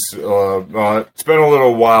recent. It's been a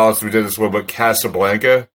little while since we did this one, but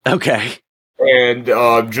Casablanca. Okay. And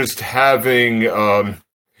just having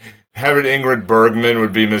Ingrid Bergman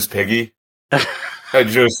would be Miss Piggy. I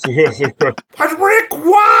just, but Rick,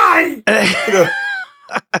 why?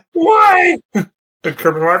 Why? And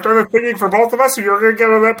Kermit, I've done a thinking for both of us, and you're going to get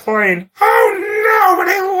on that plane. Oh, no, but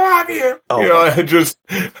I love you. Oh. I just,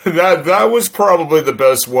 that was probably the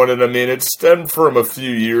best one. And I mean, it stemmed from a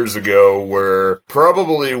few years ago where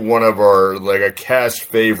probably one of our, a cast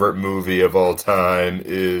favorite movie of all time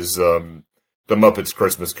is The Muppets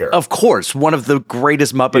Christmas Carol. Of course, one of the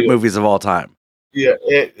greatest Muppet movies of all time. Yeah,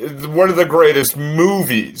 one of the greatest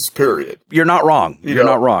movies, period. You're not wrong. You're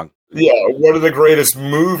not wrong. Yeah, one of the greatest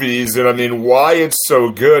movies, and I mean, why it's so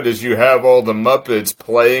good is you have all the Muppets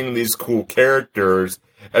playing these cool characters,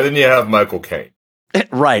 and then you have Michael Caine.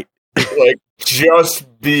 Right.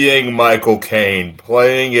 Just being Michael Caine,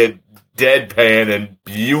 playing it deadpan and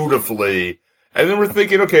beautifully. And then we're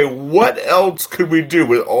thinking, okay, what else could we do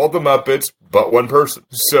with all the Muppets but one person?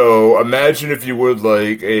 So imagine if you would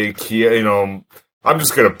I'm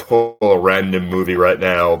just going to pull a random movie right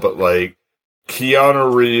now, but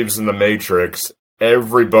Keanu Reeves in The Matrix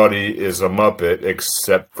everybody is a Muppet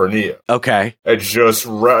except for Neo. Okay. And just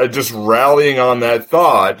rallying on that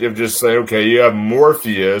thought of just saying, okay, you have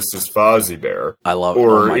Morpheus as Fozzie Bear. I love it.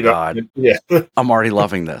 Or, Oh my God. Yeah. I'm already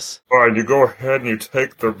loving this. Fine, you go ahead and you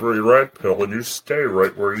take the red pill and you stay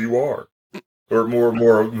right where you are. Or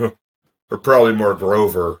or probably more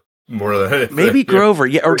Grover. More than anything. Maybe Grover.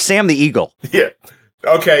 Yeah. Or Sam the Eagle. Yeah.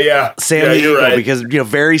 Okay, yeah. Sam the Eagle, right. Because,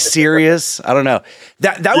 very serious. I don't know.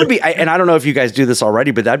 That would be, and I don't know if you guys do this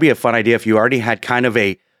already, but that'd be a fun idea if you already had kind of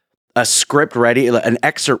a script ready, an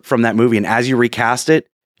excerpt from that movie, and as you recast it,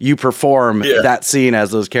 you perform that scene as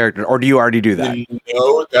those characters. Or do you already do that?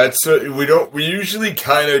 No, we usually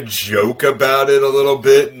kind of joke about it a little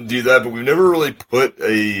bit and do that, but we've never really put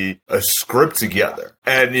a script together.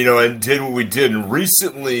 And, and did what we did. And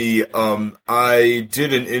recently, I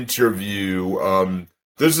did an interview,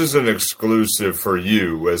 this is an exclusive for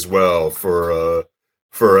you as well for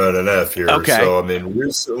NNF here. Okay. So,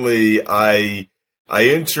 recently I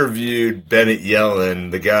interviewed Bennett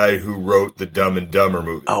Yellen, the guy who wrote the Dumb and Dumber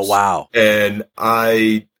movies. Oh, wow. And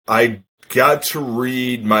I got to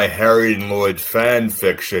read my Harry and Lloyd fan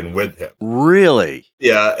fiction with him. Really?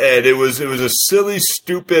 Yeah, and it was a silly,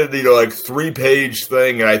 stupid, 3-page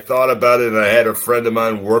thing, and I thought about it, and I had a friend of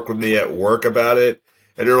mine work with me at work about it.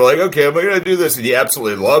 And they were like, okay, I'm going to do this. And he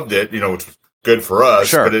absolutely loved it, which was good for us.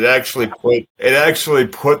 Sure. But it actually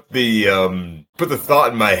put the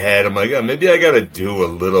thought in my head. I'm like, maybe I got to do a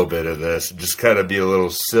little bit of this and just kind of be a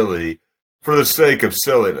little silly for the sake of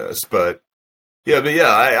silliness. But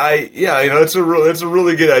it's a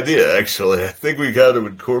really good idea, actually. I think we got to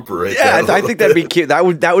incorporate that. Yeah, I think that'd be cute. That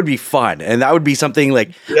would be fun. And that would be something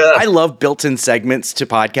I love built-in segments to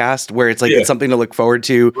podcast where it's it's something to look forward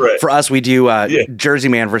to. Right. For us, we do Jersey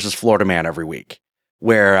Man versus Florida Man every week,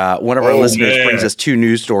 where one of our listeners brings us 2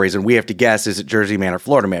 news stories and we have to guess, is it Jersey Man or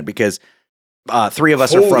Florida Man? Because 3 of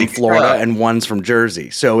us are from Florida and 1's from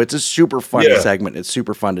Jersey. So it's a super fun segment. It's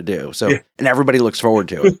super fun to do. So, and everybody looks forward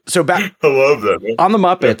to it. So back I love that, man. On the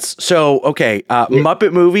Muppets. Yeah. So, okay,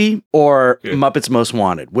 Muppet movie or Muppets Most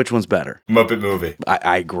Wanted? Which one's better? Muppet movie.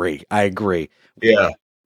 I agree. Yeah.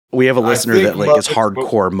 We have a listener that is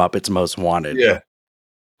hardcore Muppets Most Wanted. Yeah.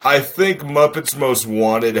 I think Muppets Most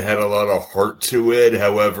Wanted had a lot of heart to it.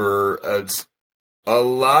 However, a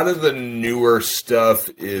lot of the newer stuff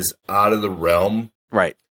is out of the realm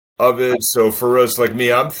of it. So for us, like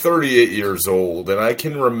me, I'm 38 years old, and I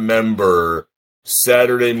can remember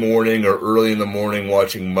Saturday morning or early in the morning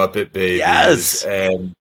watching Muppet Babies. Yes.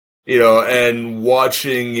 And, and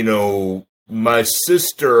watching, my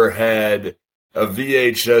sister had a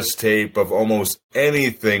VHS tape of almost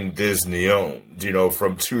anything Disney owned,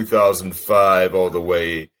 from 2005 all the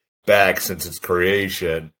way back since its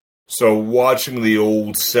creation. So watching the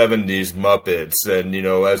old 70s Muppets and,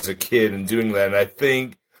 as a kid and doing that, and I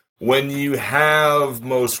think when you have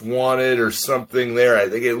Most Wanted or something there, I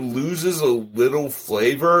think it loses a little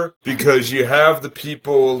flavor because you have the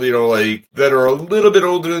people, that are a little bit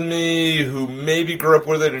older than me who maybe grew up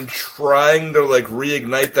with it and trying to,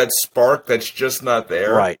 reignite that spark that's just not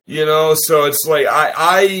there. Right. So it's like,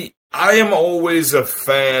 I am always a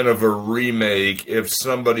fan of a remake if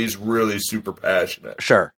somebody's really super passionate.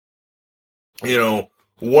 Sure.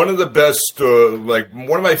 One of the best,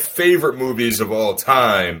 one of my favorite movies of all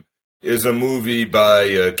time is a movie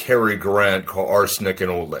by Cary Grant called Arsenic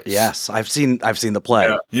and Old Lace. Yes, I've seen the play.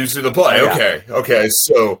 Yeah, you've seen the play. Okay.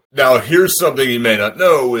 So now here's something you may not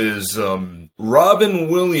know is Robin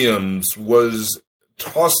Williams was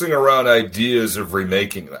tossing around ideas of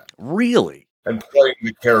remaking that. Really? And playing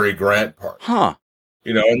the Cary Grant part. Huh.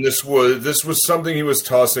 And this was something he was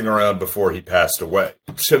tossing around before he passed away.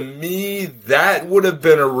 To me, that would have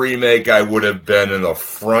been a remake I would have been in the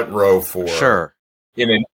front row for. Sure. In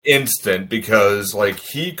an instant, because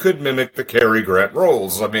he could mimic the Cary Grant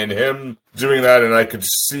roles. Him doing that, and I could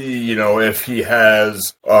see, if he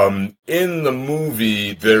has in the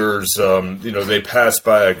movie, there's they pass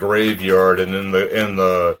by a graveyard, and in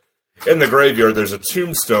the graveyard, there's a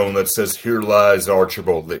tombstone that says, "Here lies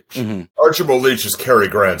Archibald Leach." Mm-hmm. Archibald Leach is Cary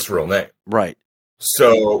Grant's real name. Right.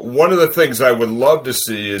 So one of the things I would love to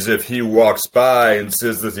see is if he walks by and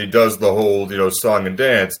says that he does the whole, song and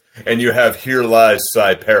dance, and you have "Here lies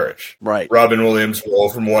Cy Parrish." Right. Robin Williams role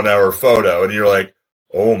from 1 Hour Photo. And you're like,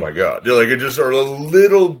 oh my God. You're like, it just are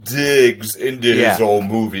little digs into his old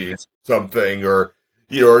movies, something, or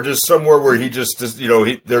just somewhere where he just,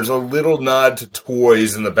 there's a little nod to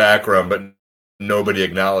toys in the background, but nobody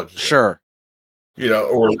acknowledges it. Sure.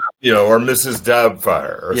 or Mrs.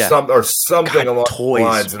 Doubtfire, or Yeah. something God, along Toys. the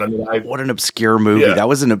lines. And I mean, What an obscure movie. Yeah. That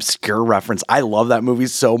was an obscure reference. I love that movie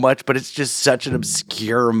so much, but it's just such an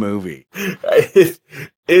obscure movie.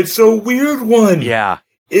 It's a weird one. Yeah.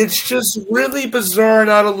 It's just really bizarre and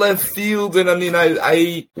out of left field. And I mean,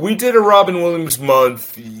 we did a Robin Williams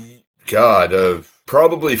month,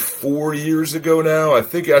 probably 4 years ago now. I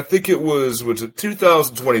think it was it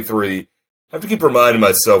 2023. I have to keep reminding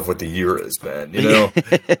myself what the year is, man.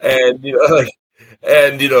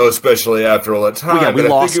 And especially after all that time. We but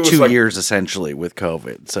lost I think it was 2 years essentially with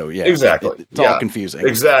COVID. So yeah, exactly. It's all confusing.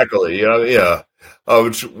 Exactly. Yeah.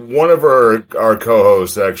 Which one of our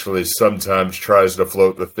co-hosts actually sometimes tries to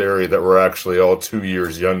float the theory that we're actually all 2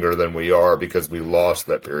 years younger than we are because we lost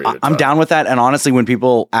that period of time. I'm down with that. And honestly, when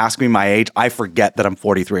people ask me my age, I forget that I'm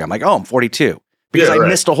 43. I'm like, oh, I'm 42. Because I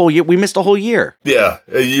missed a whole year. We missed a whole year. Yeah,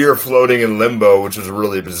 a year floating in limbo, which was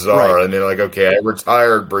really bizarre. Right. I mean, okay, I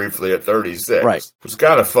retired briefly at 36. Right. It was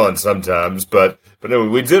kind of fun sometimes, but anyway,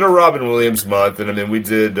 we did a Robin Williams month, and I mean, we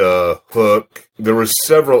did Hook. There were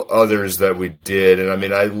several others that we did, and I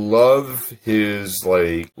mean, I love his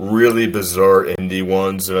really bizarre indie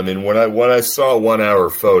ones. And I mean, when I saw 1 Hour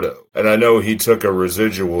Photo, and I know he took a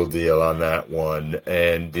residual deal on that one,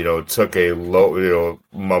 and took a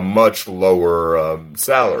much lower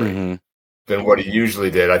salary than what he usually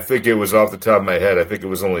did. I think it was off the top of my head. I think it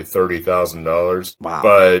was only $30,000. Wow.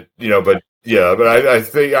 But I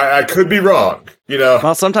think I could be wrong.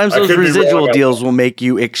 Well, sometimes those residual deals will make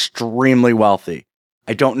you extremely wealthy.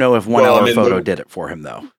 I don't know if 1 Hour Photo did it for him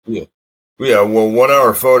though. Yeah. Yeah. Well, 1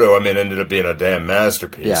 Hour Photo, I mean, ended up being a damn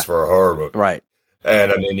masterpiece for a horror movie. Right.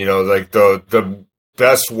 And I mean, the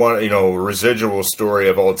best one, residual story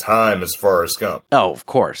of all time is Forrest Gump. Oh, of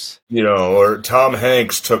course. Or Tom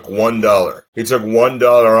Hanks took $1. He took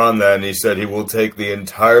 $1 on that, and he said he will take the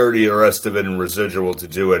entirety of the rest of it in residual to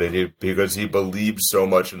do it, because he believed so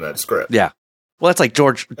much in that script. Yeah. Well, that's like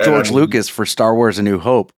George Lucas for Star Wars: A New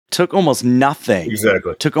Hope. Took almost nothing.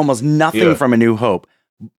 Exactly. Took almost nothing from A New Hope,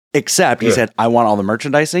 except he said, "I want all the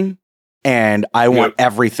merchandising." And I want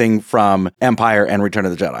everything from Empire and Return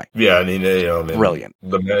of the Jedi. Yeah, I mean, brilliant.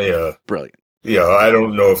 Brilliant. Yeah, I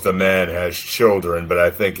don't know if the man has children, but I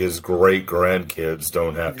think his great grandkids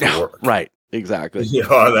don't have to work. Right, exactly.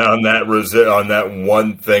 On that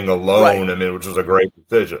one thing alone, I mean, which was a great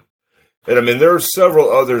decision. And I mean, there are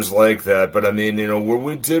several others like that, but I mean, when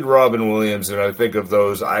we did Robin Williams, and I think of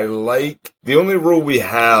those, the only rule we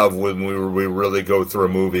have when we really go through a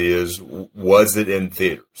movie is, was it in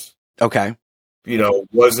theaters? Okay.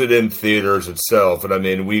 Was it in theaters itself? And I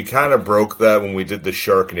mean, we kind of broke that when we did the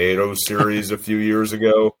Sharknado series a few years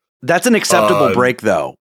ago. That's an acceptable break,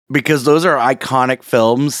 though, because those are iconic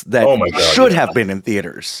films that should have been in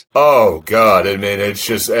theaters. Oh God! I mean, it's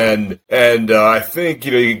just and I think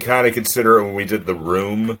you can kind of consider it when we did The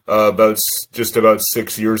Room about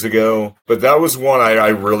 6 years ago. But that was one I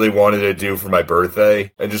really wanted to do for my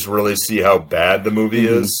birthday and just really see how bad the movie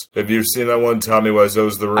is. Have you seen that one? Tommy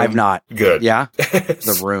Wiseau's The Room. I've not. Good. Yeah.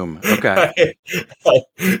 The Room. Okay.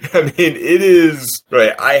 I mean, it is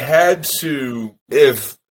right. I had to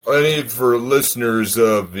for listeners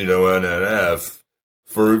of, NNF,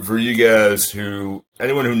 for you guys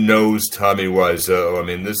anyone who knows Tommy Wiseau, I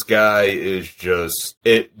mean, this guy is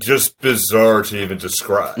just bizarre to even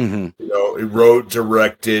describe. He wrote,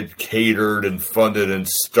 directed, catered, and funded and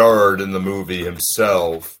starred in the movie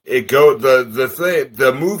himself.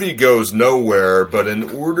 The movie goes nowhere, but in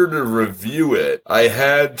order to review it,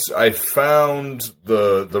 I found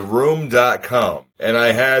the room.com, and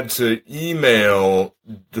I had to email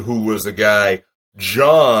who was the guy,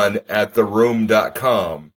 John at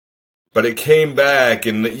theroom.com. But it came back,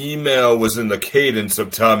 and the email was in the cadence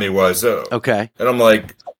of Tommy Wiseau. Okay. And I'm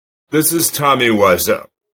like, this is Tommy Wiseau.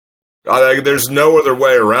 There's no other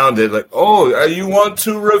way around it. You want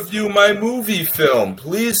to review my movie film?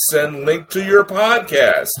 Please send link to your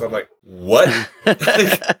podcast. I'm like, what? Okay.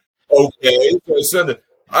 So I sent it.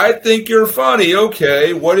 I think you're funny.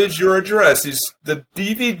 Okay. What is your address? The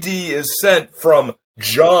DVD is sent from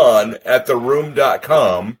John at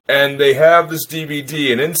theroom.com, and they have this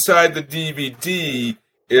DVD, and inside the DVD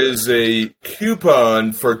is a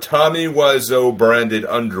coupon for Tommy Wiseau branded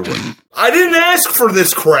underwear. I didn't ask for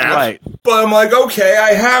this crap, right? But I'm like, okay,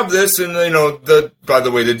 I have this, and by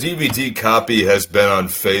the way, the DVD copy has been on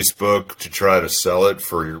Facebook to try to sell it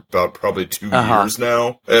for about probably 2 years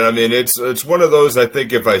now, and I mean, it's one of those. I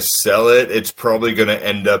think if I sell it, it's probably going to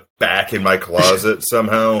end up back in my closet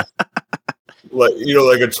somehow.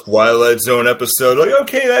 Like a Twilight Zone episode.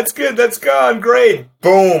 Okay, that's good. That's gone. Great.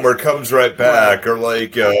 Boom. Or comes right back. Or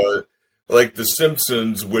like like The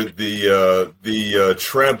Simpsons with the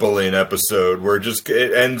trampoline episode where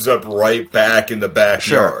it ends up right back in the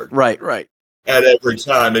backyard. Sure. Right. At every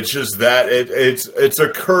time, it's just that it's a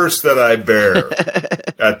curse that I bear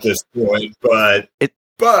at this point, but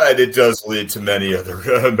it does lead to many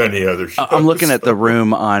other shows. I'm looking at the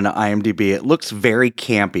room on IMDb. It looks very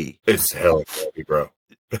campy. It's hell campy, bro.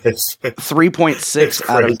 It's 3.6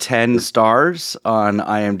 out of 10 stars on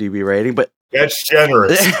IMDb rating, but that's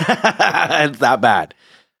generous. It's that bad.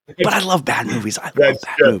 But I love bad movies.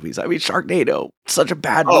 Movies. I mean, Sharknado, such a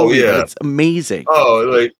bad movie. Yeah. It's amazing. Oh,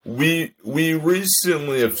 like we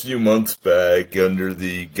recently, a few months back, under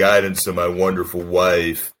the guidance of my wonderful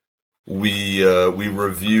wife, we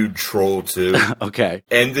reviewed Troll 2. Okay.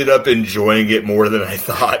 Ended up enjoying it more than I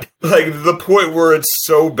thought. Like, the point where it's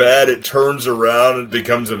so bad it turns around and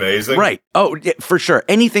becomes amazing. Right. Oh, yeah, for sure.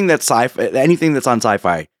 Anything that's anything that's on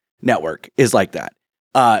Sci-Fi Network is like that.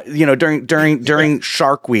 During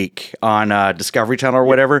Shark Week on Discovery Channel or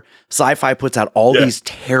whatever, Sci-Fi puts out all these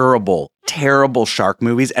terrible shark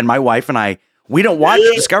movies, and my wife and I, we don't watch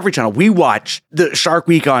Discovery Channel. We watch the Shark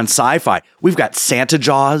Week on Sci-Fi. We've got Santa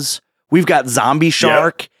Jaws, we've got Zombie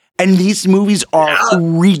Shark, and these movies are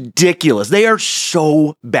ridiculous. They are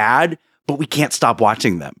so bad, but we can't stop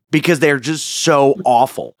watching them because they're just so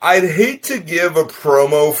awful. I'd hate to give a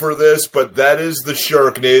promo for this, but that is the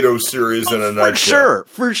Sharknado series in a nutshell.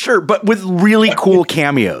 For sure, but with really cool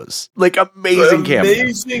cameos, like amazing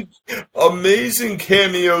cameos. Amazing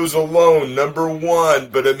cameos alone, number one.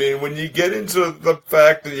 But I mean, when you get into the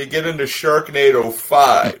fact that you get into Sharknado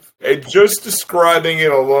 5, and just describing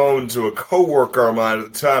it alone to a coworker of mine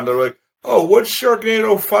at the time, they're like, "Oh, what's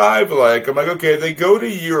Sharknado 5 like?" I'm like, "Okay, they go to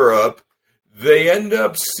Europe. They end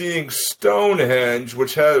up seeing Stonehenge,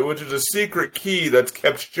 which is a secret key that's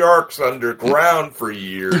kept sharks underground for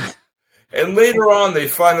years. And later on, they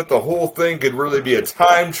find that the whole thing could really be a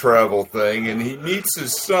time travel thing. And he meets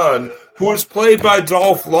his son, who is played by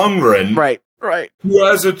Dolph Lundgren. Right. Who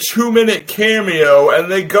has a 2-minute cameo,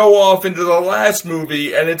 and they go off into the last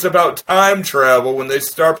movie, and it's about time travel when they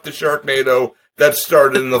start the Sharknado that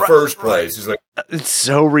started in the first place. He's like, it's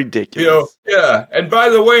so ridiculous. Yeah. And by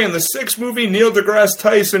the way, in the 6th movie, Neil deGrasse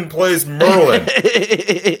Tyson plays Merlin.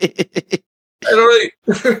 And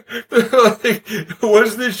like,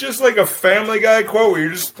 was this just like a Family Guy quote where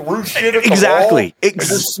you just threw shit at the wall?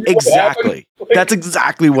 Exactly. That's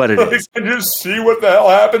exactly what it is. And just see what the hell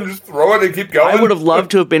happened, just throw it and keep going. I would have loved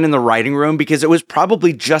to have been in the writing room because it was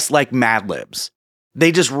probably just like Mad Libs.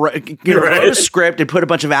 They just wrote a script and put a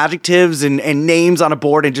bunch of adjectives and names on a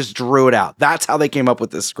board and just drew it out. That's how they came up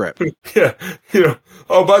with this script. Yeah.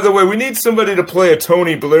 Oh, by the way, we need somebody to play a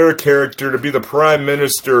Tony Blair character to be the Prime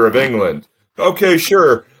Minister of England. Okay,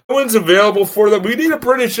 sure. No one's available for that. We need a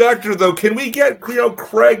British actor, though. Can we get,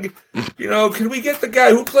 Craig, can we get the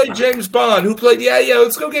guy who played James Bond?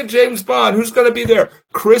 Let's go get James Bond. Who's going to be there?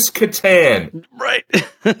 Chris Kattan. Right.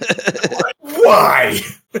 Why?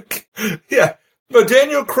 Yeah. But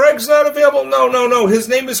Daniel Craig's not available? No. His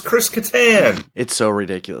name is Chris Kattan. It's so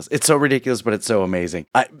ridiculous. But it's so amazing.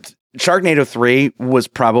 Sharknado 3 was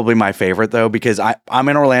probably my favorite, though, because I'm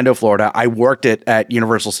in Orlando, Florida. I worked at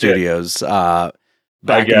Universal Studios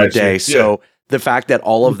back in the day. So the fact that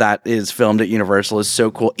all of that is filmed at Universal is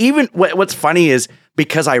so cool. Even what's funny is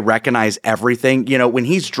because I recognize everything, when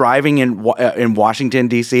he's driving in Washington,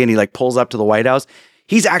 D.C., and he pulls up to the White House,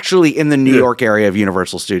 he's actually in the New York area of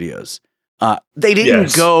Universal Studios. They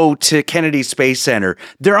didn't go to Kennedy Space Center.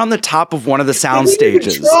 They're on the top of one of the sound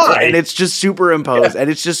stages, and it's just superimposed. And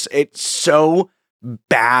it's so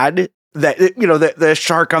bad that, the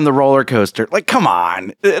shark on the roller coaster, come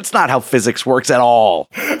on. It's not how physics works at all.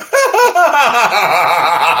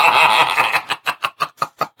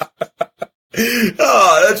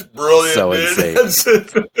 Oh, that's brilliant. So insane.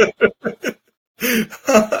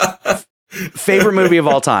 Favorite movie of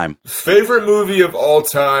all time? Favorite movie of all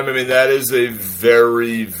time? I mean, that is a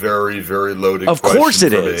very, very, very loaded question.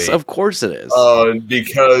 Of course it is.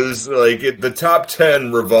 Because the top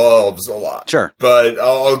 10 revolves a lot. Sure. But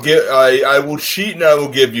I will cheat and I will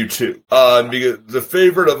give you two. Because the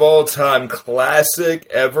favorite of all time classic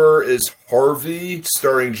ever is Harvey,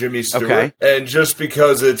 starring Jimmy Stewart. Okay. And just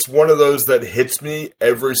because it's one of those that hits me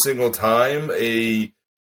every single time, a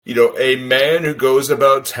man who goes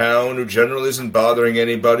about town who generally isn't bothering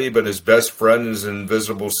anybody, but his best friend is an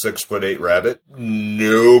invisible 6'8" rabbit.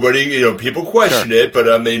 Nobody, people question it,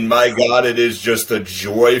 but I mean, my God, it is just a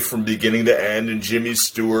joy from beginning to end. And Jimmy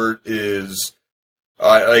Stewart is,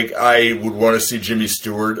 I would want to see Jimmy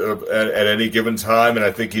Stewart at any given time, and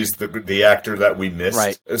I think he's the actor that we missed,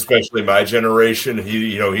 right? Especially my generation.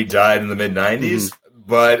 He died in the mid-90s. Mm-hmm.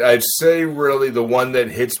 But I'd say really the one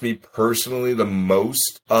that hits me personally the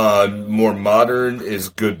most, more modern, is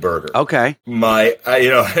Good Burger. Okay.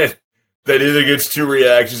 That either gets two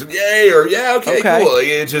reactions, yay, or yeah, okay. Cool. Like,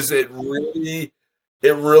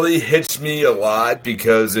 it really hits me a lot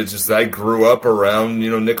because it's just, I grew up around,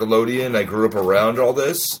 Nickelodeon. I grew up around all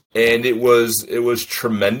this, and it was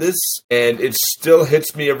tremendous, and it still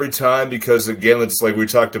hits me every time because, again, it's like we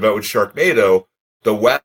talked about with Sharknado, the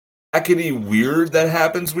wackety weird that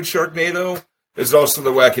happens with Sharknado is also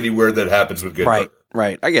the wackety weird that happens with Good Burger.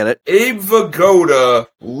 Right, I get it. Abe Vigoda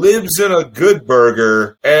lives in a Good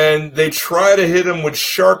Burger, and they try to hit him with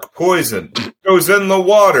shark poison. Goes in the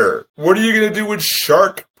water. What are you going to do with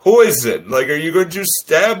shark poison? Like, are you going to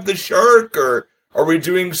stab the shark, or are we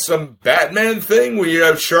doing some Batman thing where you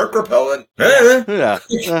have shark repellent? Yeah.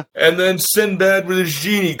 And then Sinbad with his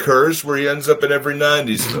genie curse, where he ends up in every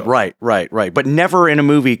 90s film. Right. But never in a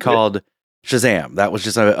movie called Shazam. That was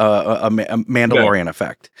just a Mandalorian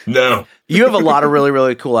effect. No. You have a lot of really,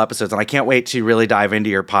 really cool episodes, and I can't wait to really dive into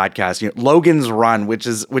your podcast. Logan's Run, which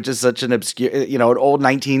is such an obscure, an old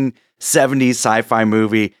 1970s sci-fi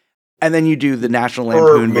movie. And then you do the National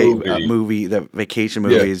Lampoon movie, the vacation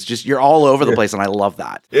movies. Just, you're all over the place, and I love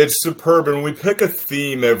that. It's superb, and we pick a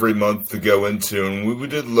theme every month to go into, and we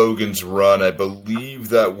did Logan's Run. I believe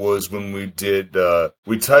that was when we did,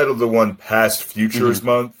 we titled the one Past Futures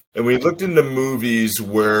Month. And we looked into movies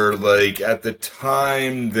where, like, at the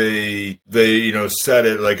time they said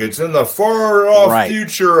it, like, it's in the far-off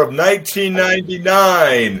future of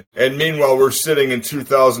 1999. And meanwhile, we're sitting in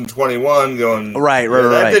 2021 going,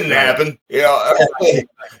 that didn't happen. Yeah.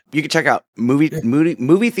 You can check out movie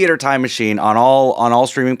Theater Time Machine on all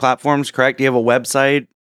streaming platforms, correct? Do you have a website?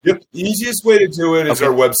 Yep. Easiest way to do it is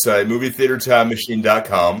our website,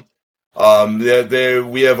 movietheatertimemachine.com.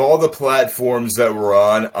 We have all the platforms that we're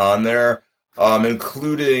on there,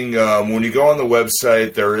 including when you go on the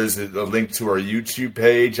website, there is a link to our YouTube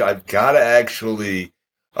page. I've got to actually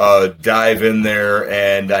dive in there,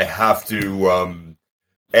 and I have to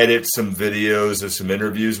edit some videos of some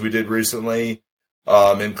interviews we did recently,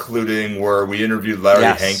 including where we interviewed Larry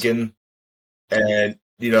Hankin, and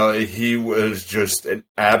he was just an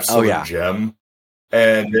absolute gem.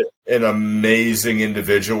 And an amazing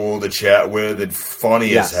individual to chat with, and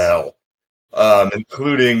funny as hell.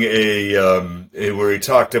 Including where he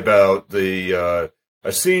talked about a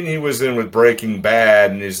scene he was in with Breaking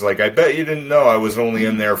Bad, and he's like, I bet you didn't know I was only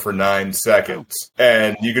in there for 9 seconds.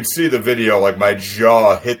 And you could see the video, like my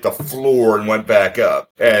jaw hit the floor and went back up,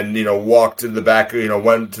 and walked to the back,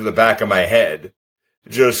 went to the back of my head,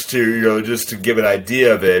 just to give an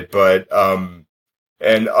idea of it, but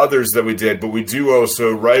and others that we did, but we do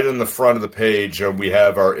also, right in the front of the page, we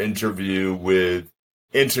have our interview with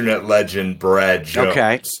internet legend Brad Jones.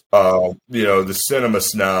 Okay. The cinema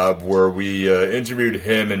snob, where we interviewed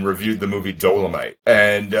him and reviewed the movie Dolomite.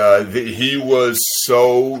 And he was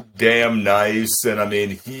so damn nice, and I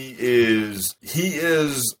mean, he is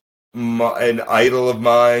an idol of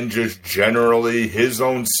mine, just generally. His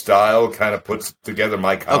own style kind of puts together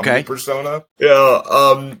my comedy persona.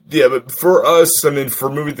 But for us, I mean, for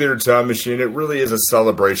Movie Theater Time Machine, it really is a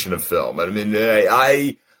celebration of film. I mean,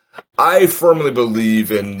 I firmly believe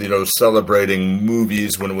in, celebrating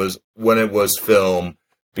movies when it was film,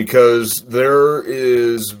 because there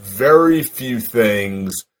is very few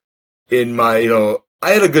things in my,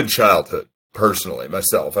 I had a good childhood. Personally,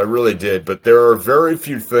 myself, I really did, but there are very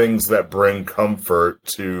few things that bring comfort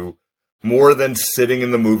to more than sitting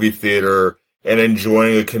in the movie theater and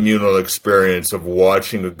enjoying a communal experience of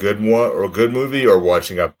watching a good one or a good movie or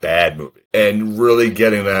watching a bad movie, and really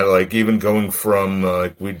getting that, like, even going from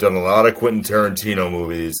we've done a lot of Quentin Tarantino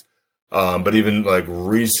movies, but even like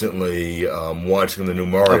recently watching the new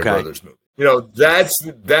Mario Brothers movie. That's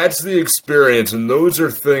the experience, and those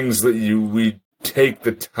are things that we take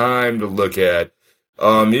the time to look at,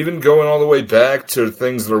 even going all the way back to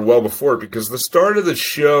things that are well before it, because the start of the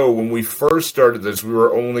show, when we first started this, we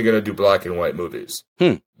were only going to do black and white movies.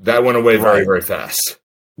 That went away very, very fast.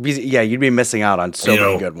 Yeah, you'd be missing out on so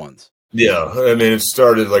many good ones. Yeah, I mean, it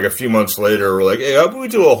started like a few months later, we're like, hey, how about we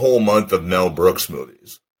do a whole month of Mel Brooks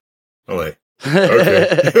movies? I'm like,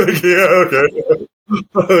 okay. Okay.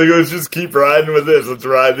 Let's just keep riding with this. Let's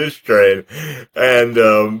ride this train. And,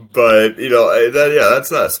 but,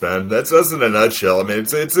 that's us, man. That's us in a nutshell. I mean,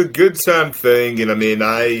 it's a good time thing. And I mean,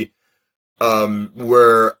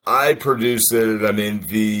 where I produce it, I mean,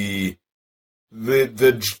 the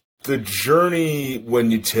journey,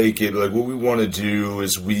 when you take it, like, what we want to do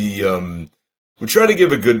is we try to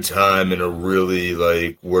give a good time in a really,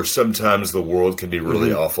 like, where sometimes the world can be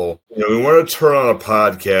really awful. We want to turn on a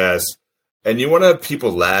podcast and you want to have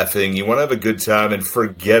people laughing, you want to have a good time and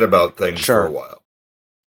forget about things for a while.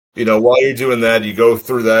 You know, while you're doing that, you go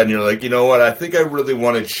through that and you're like, you know what, I think I really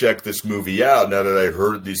want to check this movie out now that I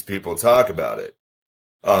heard these people talk about it.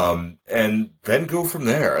 And then go from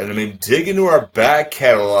there. And I mean, dig into our back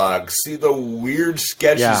catalog, see the weird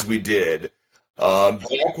sketches we did.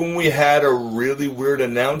 Back when we had a really weird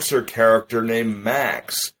announcer character named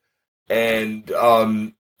Max. And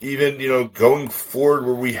even, you know, going forward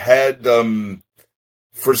where we had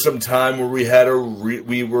for some time where we had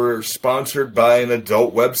we were sponsored by an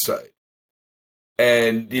adult website.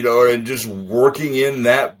 And, you know, and just working in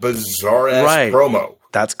that bizarre ass promo.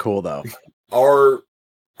 That's cool though. Our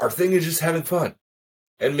thing is just having fun.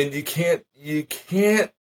 I mean, you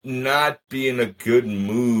can't not be in a good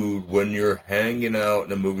mood when you're hanging out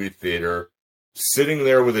in a movie theater, sitting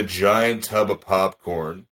there with a giant tub of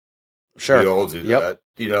popcorn. Sure. We all do that,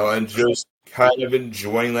 you know, and just kind of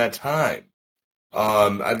enjoying that time.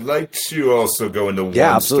 I'd like to also go into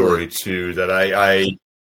one story too that I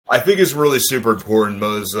think is really super important.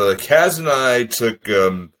 Was Kaz and I took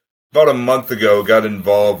about a month ago, got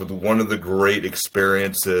involved with one of the great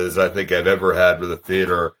experiences I think I've ever had with a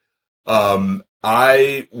theater.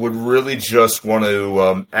 I would really just want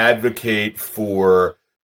to advocate for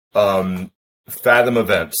Fathom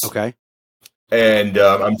Events. Okay. And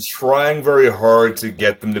I'm trying very hard to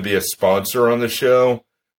get them to be a sponsor on the show.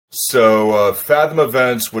 So Fathom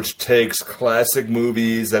Events, which takes classic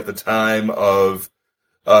movies at the time of,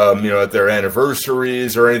 you know, at their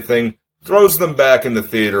anniversaries or anything, throws them back in the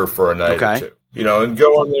theater for a night or two, you know, and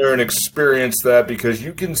go in there and experience that because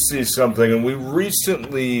you can see something. And we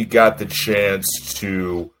recently got the chance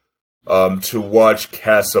to watch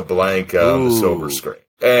Casablanca on the silver screen,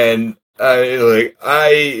 and I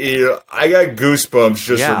got goosebumps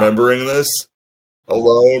just remembering this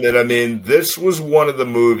alone. And I mean, this was one of the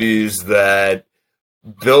movies that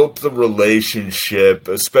built the relationship,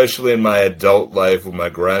 especially in my adult life, with my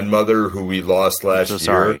grandmother, who we lost last year.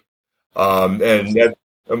 Sorry. And that,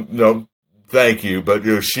 no, thank you. But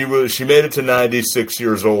you know, she made it to 96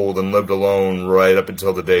 years old and lived alone right up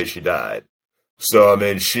until the day she died. So I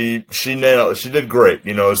mean, she did great.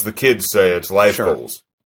 You know, as the kids say, it's life goals.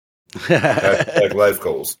 Like life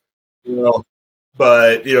goals. You know,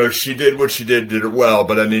 but you know, she did what she did it well.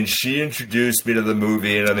 But I mean, she introduced me to the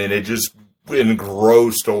movie, and I mean, it just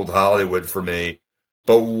engrossed old Hollywood for me.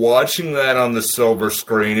 But watching that on the silver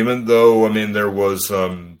screen, even though I mean there was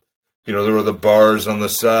you know, there were the bars on the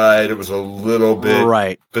side. It was a little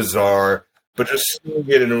bit bizarre, but just seeing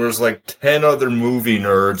it, and there was like 10 other movie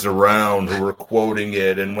nerds around who were quoting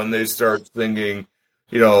it. And when they start singing,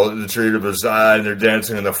 you know, the Tree of Versailles, and they're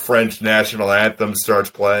dancing, and the French national anthem starts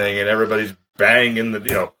playing, and everybody's banging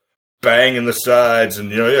the sides, and,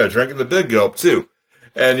 you know, drinking the big gulp too.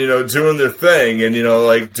 And, you know, doing their thing, and, you know,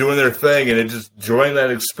 like doing their thing, and it just enjoying that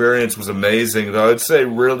experience was amazing. Though I'd say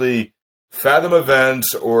really Fathom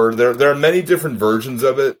Events, or there are many different versions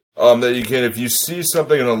of it that you can, if you see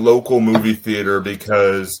something in a local movie theater,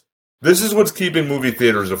 because this is what's keeping movie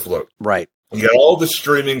theaters afloat. Right. You got all the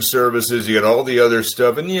streaming services, you got all the other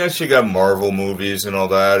stuff, and yes, you got Marvel movies and all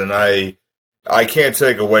that, and I can't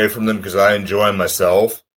take away from them because I enjoy them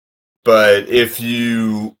myself. But if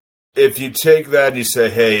you take that and you say,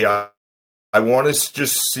 hey, I want to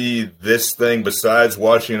just see this thing besides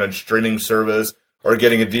watching it on streaming service or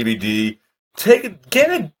getting a DVD,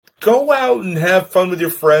 go out and have fun with your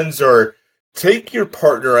friends, or take your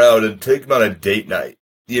partner out and take them on a date night,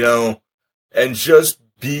 you know, and just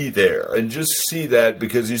be there and just see that,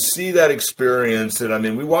 because you see that experience. And I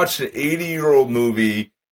mean, we watched an 80-year-old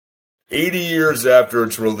movie 80 years after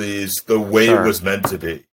its release the way it was meant to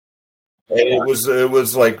be. And it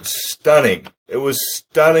was like stunning. It was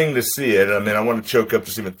stunning to see it. I mean, I want to choke up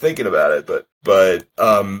just even thinking about it. But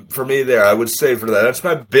for me, I would say for that's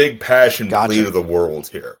my big passion plea to the world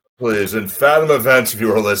here. Please, and Fathom Events, if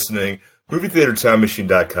you are listening,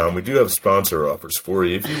 MovieTheaterTimeMachine.com. We do have sponsor offers for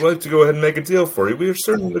you. If you'd like to go ahead and make a deal for you, we are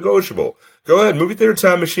certainly negotiable. Go ahead,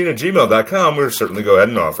 MovieTheaterTimeMachine@gmail.com. We'll certainly go ahead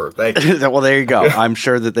and offer. Thank you. Well, there you go. I'm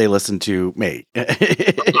sure that they listen to me. But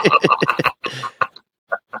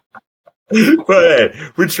hey,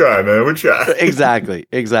 we try, man. We try. Exactly.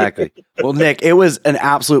 Well, Nick, it was an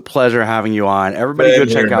absolute pleasure having you on. Everybody go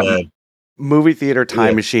check out Movie Theater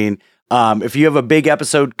Time Machine. If you have a big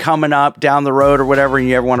episode coming up down the road or whatever, and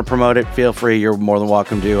you ever want to promote it, feel free. You're more than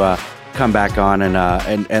welcome to come back on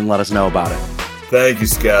and let us know about it. Thank you,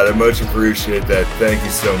 Scott. I much appreciate that. Thank you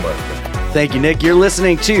so much. Thank you, Nick. You're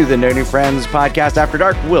listening to the No New Friends podcast After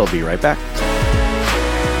Dark. We'll be right back.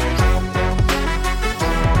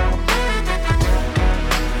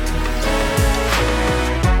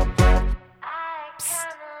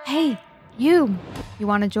 You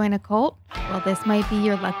want to join a cult? Well, this might be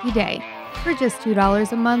your lucky day. For just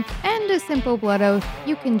 $2 a month and a simple blood oath,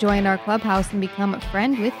 you can join our clubhouse and become a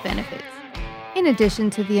friend with benefits. In addition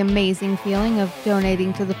to the amazing feeling of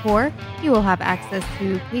donating to the poor, you will have access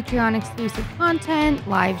to Patreon exclusive content,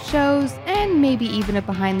 live shows, and maybe even a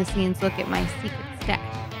behind-the-scenes look at my secret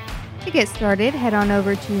stash. To get started, head on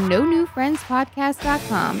over to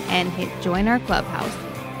NoNewFriendsPodcast.com and hit join our clubhouse.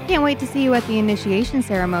 Can't wait to see you at the initiation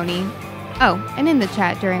ceremony. Oh, and in the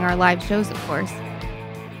chat during our live shows, of course.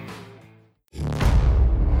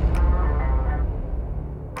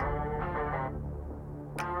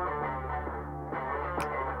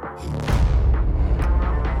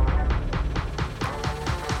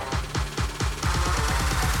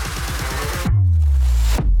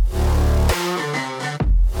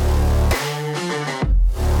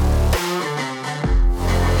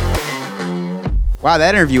 Wow,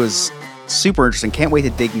 that interview was super interesting. Can't wait to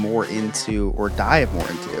dig more into, or dive more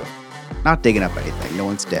into. Not digging up anything. No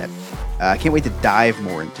one's dead. Can't wait to dive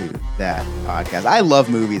more into that podcast. I love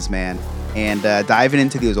movies, man, and diving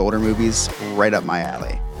into those older movies, right up my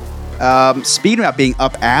alley. Speaking about being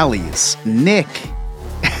up alleys, Nick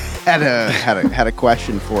had a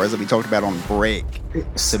question for us that we talked about on break.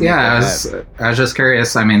 So yeah, I was just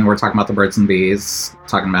curious. I mean, we're talking about the birds and bees,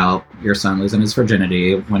 talking about your son losing his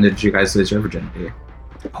virginity. When did you guys lose your virginity?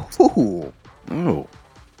 Ooh. Oh,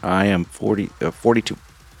 I am 42.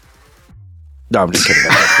 No, I'm just kidding.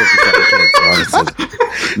 I have 57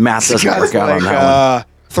 kids. So math doesn't work out on that one.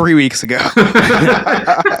 3 weeks ago.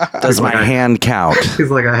 Does my hand count?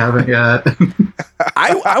 He's like, I haven't yet.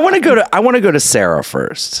 I want to go to Sarah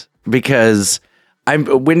first because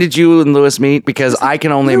when did you and Lewis meet? Because I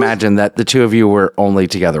can only imagine that the two of you were only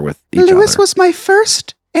together with each other. Lewis was my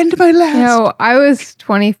first and my last. No, I was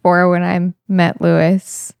 24 when I met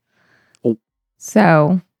Lewis. Oh.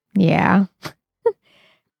 So, yeah.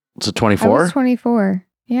 So I 24? was 24.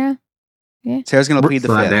 Yeah. Sarah's going to plead the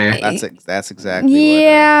So that fifth. day. That's exactly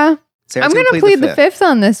Yeah. Sarah's I'm going to plead the fifth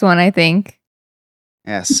on this one, I think.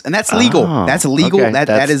 Yes, and that's legal. Oh, That's legal. okay.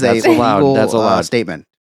 That is a That's allowed. legal That's allowed. statement.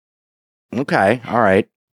 Okay. All right.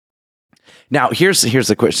 Now, here's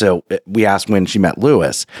the question. So we asked when she met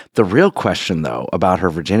Lewis. The real question, though, about her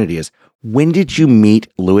virginity is, when did you meet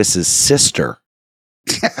Lewis's sister?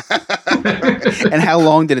 And how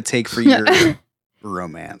long did it take for your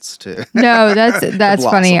romance to? No, that's funny.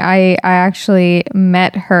 blossom? I actually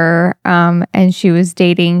met her, and she was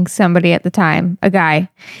dating somebody at the time, a guy,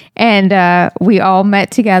 and we all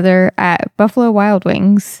met together at Buffalo Wild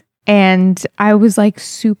Wings, and I was like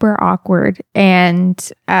super awkward,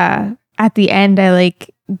 and at the end, I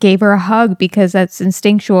like gave her a hug because that's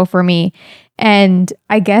instinctual for me, and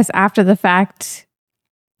I guess after the fact,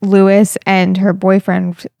 Lewis and her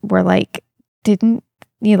boyfriend were like, didn't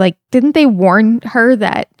they warn her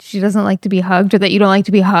that she doesn't like to be hugged or that you don't like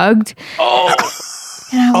to be hugged? Oh,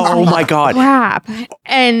 And I was oh like, my God. crap.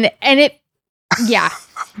 And it, yeah,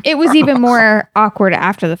 it was even more awkward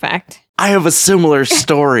after the fact. I have a similar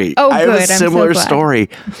story. Oh, I have good. a I'm so similar glad. story.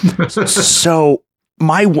 So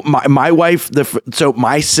my wife, so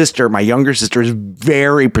my sister, my younger sister, is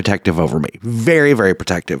very protective over me. Very, very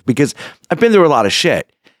protective because I've been through a lot of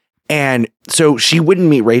shit. And so she wouldn't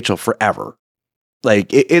meet Rachel forever.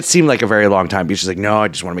 Like it seemed like a very long time because she's like, no, I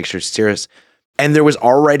just want to make sure she's serious. And there was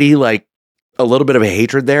already like a little bit of a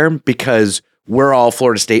hatred there because we're all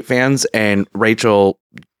Florida State fans and Rachel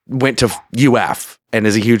went to UF and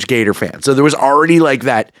is a huge Gator fan. So there was already like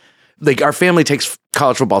that, like our family takes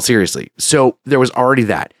college football seriously. So there was already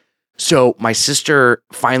that. So my sister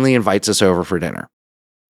finally invites us over for dinner.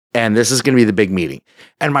 And this is going to be the big meeting.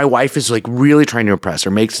 And my wife is like really trying to impress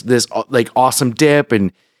her, makes this like awesome dip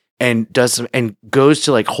and does some, and goes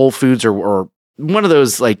to like Whole Foods or one of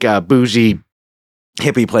those like bougie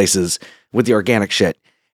hippie places with the organic shit.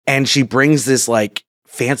 And she brings this like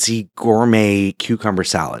fancy gourmet cucumber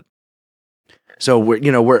salad. So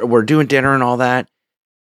we're doing dinner and all that.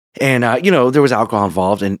 And there was alcohol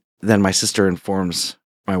involved. And then my sister informs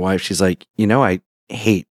my wife, she's like, I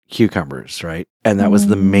hate cucumbers, right? And that was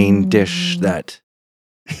the main dish that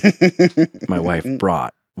my wife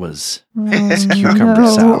brought was cucumber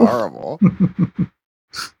salad. Horrible.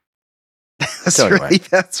 So anyway.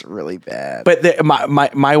 That's really bad. But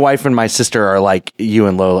my wife and my sister are like you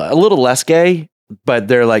and Lola, a little less gay, but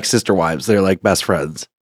they're like sister wives. They're like best friends.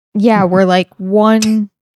 Yeah, we're like one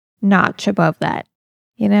notch above that,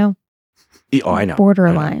 Oh, I know.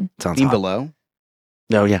 borderline. Sounds Team hot. below?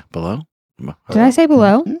 No, yeah, below. Did I say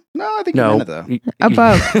below? No, I think you No. meant it though.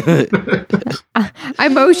 Above. I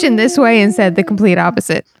motioned this way and said the complete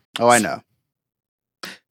opposite. Oh, I know.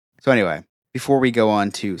 So anyway, before we go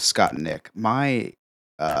on to Scott and Nick, my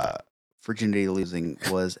virginity losing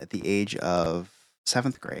was at the age of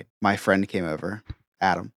 7th grade. My friend came over,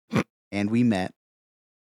 Adam, and we met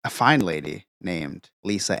a fine lady named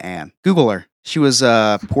Lisa Ann. Google her. She was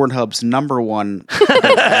Pornhub's #1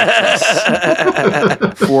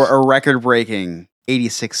 actress for a record-breaking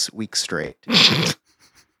 86 weeks straight.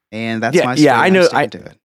 And that's my story. Yeah, I know. I'm sticking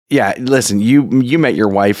to it. Yeah, listen, you met your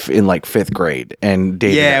wife in like 5th grade and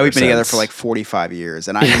dated. Yeah, we've been together since. for like 45 years,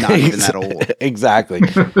 and I'm not even that old. Exactly.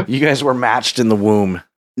 You guys were matched in the womb.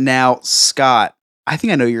 Now, Scott, I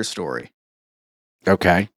think I know your story.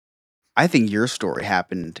 Okay. I think your story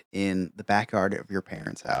happened in the backyard of your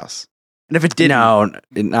parents' house. And if it didn't,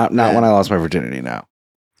 No, not when I lost my virginity. No,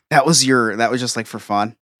 that was just like for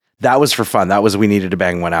fun. that was for fun. That was we needed to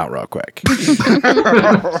bang one out real quick.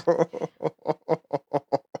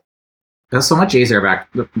 It was so much easier back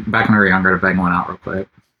when we were younger to bang one out real quick.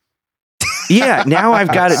 Yeah, now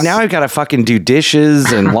I've got it. Now I've got to fucking do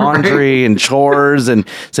dishes and laundry and chores and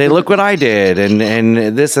say, look what I did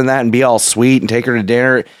and this and that and be all sweet and take her to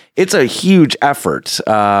dinner. It's a huge effort.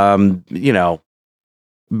 You know,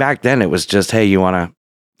 back then it was just, hey, you want to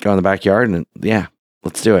go in the backyard and yeah,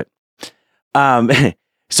 let's do it.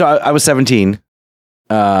 So I was 17,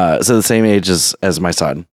 so the same age as my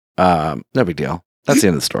son. No big deal. That's the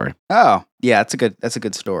end of the story. Oh, yeah, that's a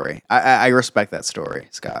good story. I respect that story,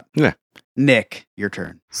 Scott. Yeah. Nick, your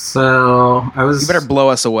turn. So You better blow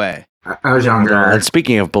us away. I was younger. And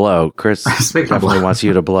speaking of blow, Chris Speaking of definitely blow. wants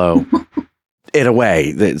you to blow it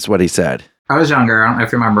away. That's what he said. I was younger. I don't know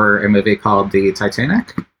if you remember a movie called The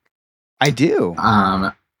Titanic. I do.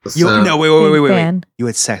 So No, wait. Big fan. You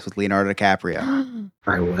had sex with Leonardo DiCaprio.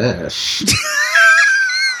 I wish.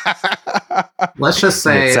 Let's just He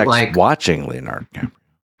had say, sex like, watching Leonardo DiCaprio.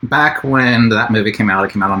 back when that movie came out,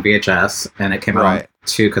 it came out on VHS and it came out on Right.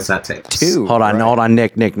 2 cassette tapes. Hold on,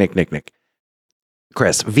 Nick.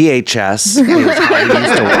 Chris, VHS is how we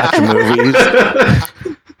used to watch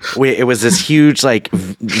movies. It was this huge like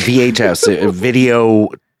VHS video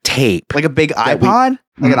tape. Like a big That we- iPod?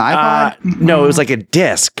 Like an iPod? No, it was like a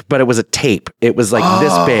disc, but it was a tape. It was like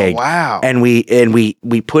this big. Wow. And we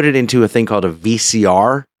put it into a thing called a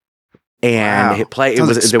VCR and Wow. hit play.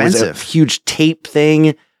 Sounds There was a expensive. huge tape thing.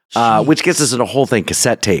 Which Jeez. gets us into a whole thing,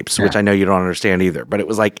 cassette tapes, which Yeah. I know you don't understand either, but it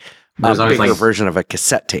was like a There's always, bigger like- version of a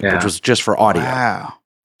cassette tape, Yeah. which was just for audio. Wow.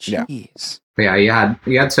 Yeah. Jeez. But yeah, you had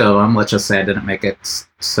 2 of them. Let's just say I didn't make it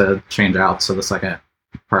to change out to the second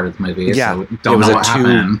part of the movie. Yeah, So it don't was know a what two-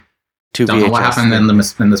 happened. Two Don't know what VHS happened in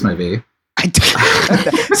this movie.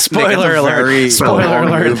 Spoiler alert! Spoiler long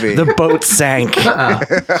alert! movie. The boat sank. But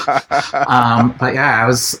yeah, I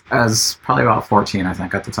was probably about 14, I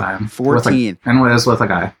think, at the time. 14. And it was with a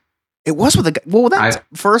guy. It was with a guy. Well, that's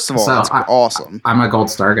first of all, so that's I- awesome. I'm a Gold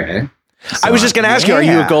Star gay. I was just going to ask you: are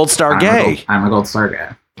you a Yeah. Gold Star gay? I'm a Gold Star gay.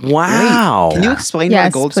 Wow! Can you explain Yes, what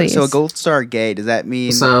a gold star? please. So a gold star gay, does that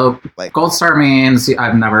mean So like Gold Star means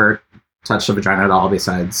I've never touched a vagina at all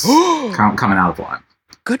besides coming out of one.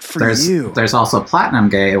 good for There's you? there's also platinum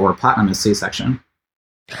gay, where platinum is C-section.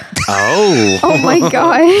 Oh! Oh my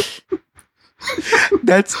god.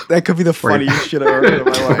 That could be the funniest shit I've ever heard in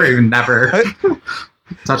my life. Where you never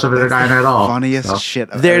touch a vagina at all. Funniest So- shit.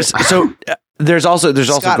 I've There's ever- there's also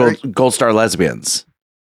Scott, gold star lesbians.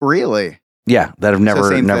 really. Yeah, that have never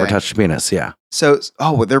same thing. touched a penis. Yeah. So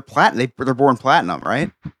they're platinum. They're born platinum,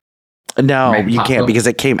 right? No, Maybe you can't possible. because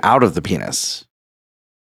it came out of the penis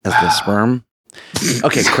as the sperm.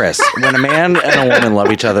 Okay, Chris. When a man and a woman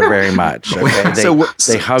love each other very much, okay, they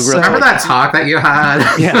hug. real Remember tight. that talk that you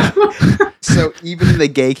had? Yeah. So even in the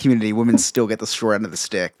gay community, women still get the short end of the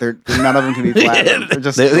stick. They're none of them can be platinum. They're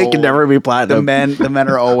just They gold. can never be The platinum. men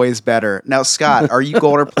are always better. Now, Scott, are you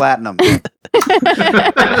gold or platinum?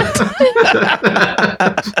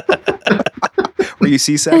 Were you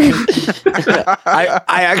C-section? I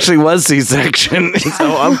actually was C-section,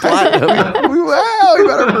 so I'm platinum. Wow, you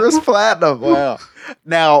got our first platinum. Wow.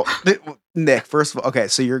 Now, Nick, first of all, okay,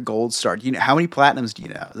 so you're gold star. Do you know how many platinums do you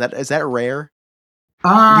know? Is that rare? Do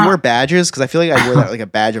you wear badges? Because I feel like I wear that like a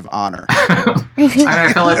badge of honor.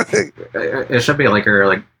 I feel like it should be like your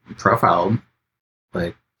like profile,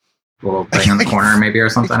 like little thing in the corner maybe or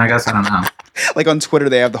something. I guess I don't know. Like on Twitter,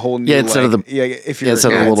 they have the whole new, instead of the- if you're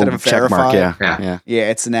Instead of a instead little of check mark, verified, Yeah. yeah,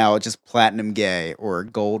 it's now just platinum gay or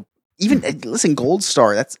gold. Even listen, gold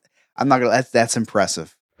star. I'm not gonna. That's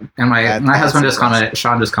impressive. And my That's husband just impressive. commented.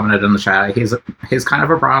 Sean just commented in the chat. He's kind of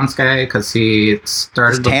a bronze gay because he Does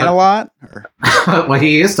started tan a lot? Or? well,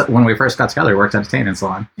 he used to, when we first got together, he worked at a tanning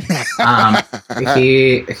salon. He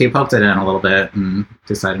poked it in a little bit and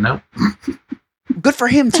decided nope. Good for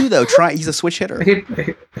him too, though. He's a switch hitter.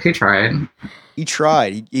 He tried. He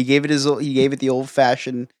tried. He gave it the old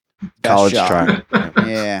fashioned College shot. try.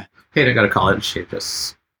 Yeah. He didn't go to college. He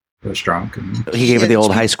just was drunk. And He gave it the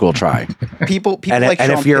old high school try. People And, like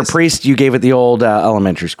and Sean if you're a Piss- priest, you gave it the old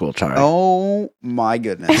elementary school try. Oh my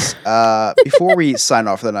goodness. Before we sign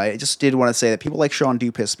off for the night, I just did want to say that people like Sean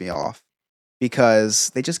do piss me off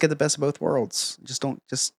because they just get the best of both worlds.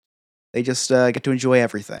 They just get to enjoy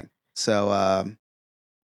everything. So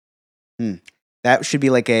that should be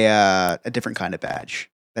like a different kind of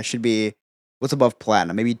badge. That should be what's above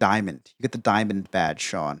platinum, maybe diamond. You get the diamond badge,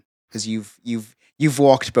 Sean, because you've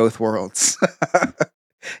walked both worlds.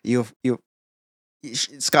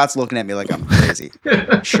 Scott's looking at me like I'm crazy.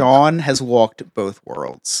 Sean has walked both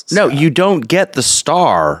worlds. No, Scott. you don't get the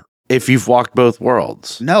star if you've walked both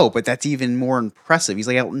worlds. No, but that's even more impressive. He's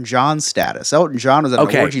like Elton John status. Elton John was at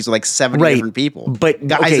orgies with like 70 Right. different people. But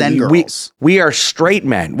Guys okay, and girls. we are straight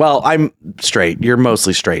men. Well, I'm straight. You're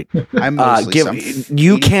mostly straight. I'm mostly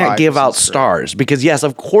You can't give out 85% straight. stars because yes,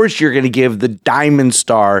 of course you're going to give the diamond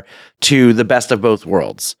star to the best of both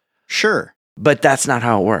worlds. Sure. But that's not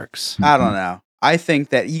how it works. I don't know. I think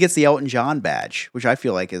that he gets the Elton John badge, which I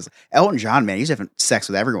feel like is Elton John, man. He's having sex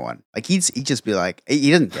with everyone. Like he'd just be like, he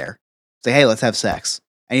doesn't care. Say, hey, let's have sex.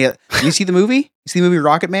 And you see the movie? You see the movie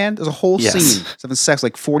Rocket Man? There's a whole Yes. scene. He's having sex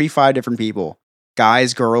with like 45 different people,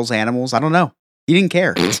 guys, girls, animals. I don't know. He didn't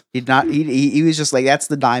care. He did not. He was just like, that's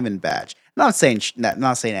the diamond badge. I'm not saying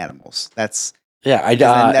animals. That's Yeah,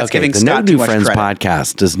 that's okay. giving The No Scott too New much Friends credit.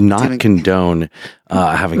 podcast does not Giving- condone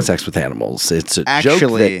having sex with animals. It's a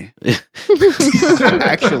actually, joke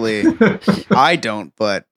actually, I don't.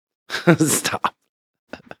 But that stop.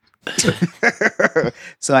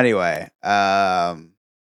 so anyway, what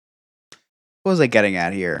was I getting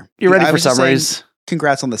at here? You ready I for was just saying, summaries?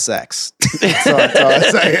 congrats on the sex. that's all I'm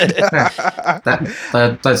saying.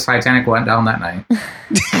 the Titanic went down that night.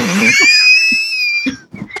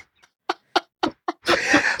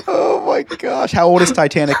 Oh my gosh, how old is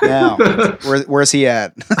Titanic now? Where's he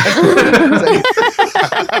at?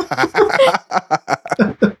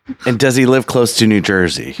 And does he live close to New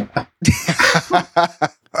Jersey?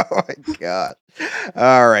 Oh my god!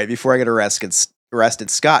 All right, before I get arrested,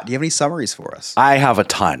 Scott, do you have any summaries for us? I have a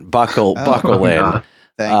ton. Buckle in. God.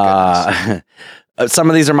 Thank goodness. Some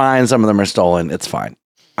of these are mine. Some of them are stolen. It's fine.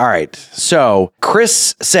 All right. So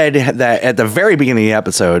Chris said that at the very beginning of the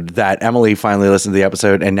episode that Emily finally listened to the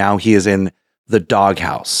episode and now he is in the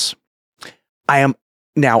doghouse. I am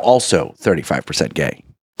now also 35% gay.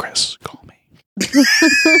 Chris, call me.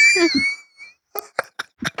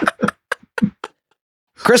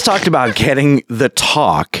 Chris talked about getting the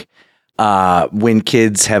talk when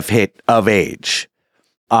kids have hit of age.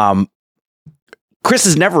 Chris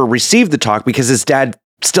has never received the talk because his dad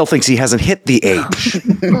still thinks he hasn't hit the age.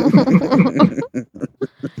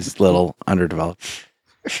 He's a little underdeveloped.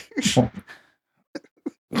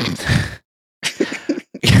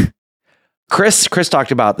 Chris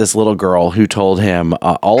talked about this little girl who told him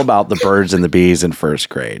all about the birds and the bees in first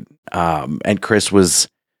grade. And Chris was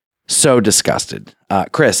so disgusted.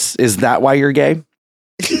 Chris, is that why you're gay?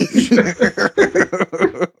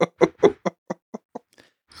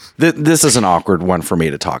 This is an awkward one for me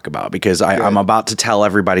to talk about because I'm about to tell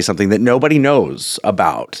everybody something that nobody knows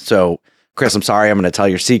about. So, Chris, I'm sorry. I'm going to tell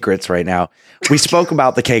your secrets right now. We spoke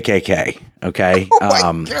about the KKK. Okay.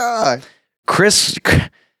 Oh my god!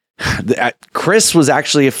 Chris was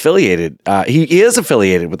actually affiliated. He is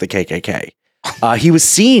affiliated with the KKK. He was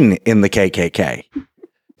seen in the KKK.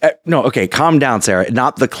 No, okay, calm down, Sarah.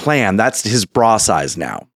 Not the Klan. That's his bra size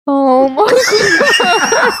now. Oh my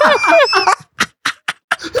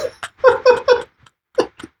god.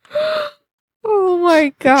 Oh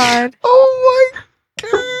my god. Oh my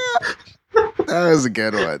god! That was a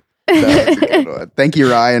good one. That was a good one. Thank you,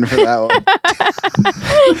 Ryan, for that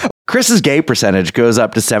one. Chris's gay percentage goes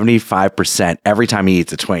up to 75% every time he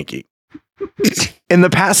eats a Twinkie. In the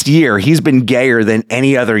past year, he's been gayer than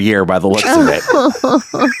any other year by the looks of it.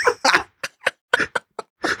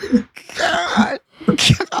 God.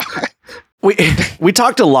 We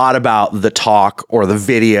talked a lot about the talk or the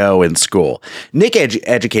video in school. Nick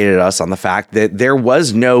educated us on the fact that there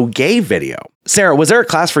was no gay video. Sarah, was there a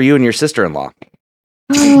class for you and your sister-in-law?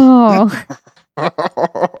 Oh.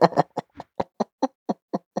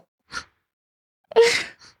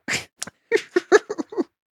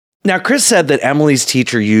 Now, Chris said that Emily's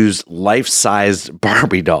teacher used life-sized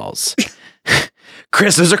Barbie dolls.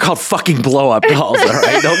 Chris, those are called fucking blow-up dolls, all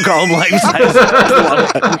right? Don't call them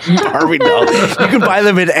life-sized Barbie dolls. You can buy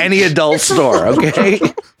them in any adult store, okay?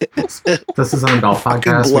 This is an adult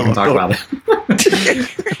podcast. We can talk about it.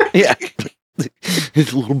 Yeah.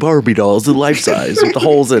 It's little Barbie dolls, the life size with the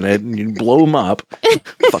holes in it, and you blow them up.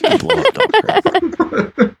 Fucking blow up doll,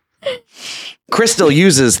 Chris. Chris still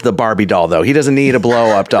uses the Barbie doll though. He doesn't need a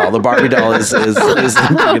blow up doll. The Barbie doll is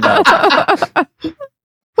big enough.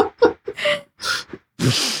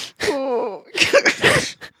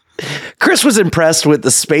 Chris was impressed with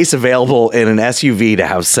the space available in an SUV to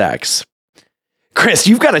have sex. Chris,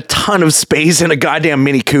 you've got a ton of space in a goddamn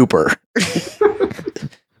Mini Cooper.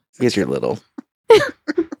 Guess you're little.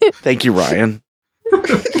 Thank you, Ryan.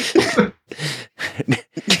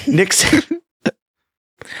 Nick said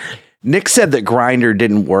that Grindr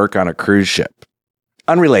didn't work on a cruise ship.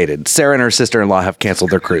 Unrelated. Sarah and her sister-in-law have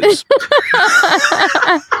canceled their cruise.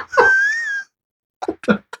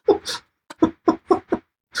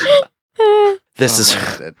 This is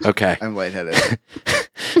lightheaded. Okay. I'm lightheaded.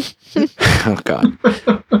 Oh God.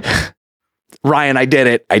 Ryan, I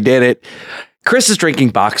did it. Chris is drinking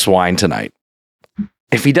box wine tonight.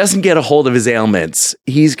 If he doesn't get a hold of his ailments,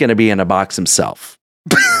 he's going to be in a box himself.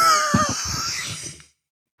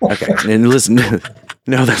 Okay. And listen,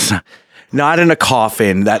 no, that's not in a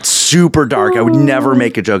coffin. That's super dark. I would never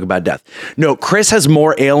make a joke about death. No, Chris has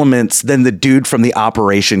more ailments than the dude from the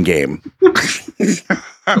Operation game.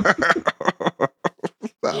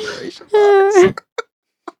 Operation Box.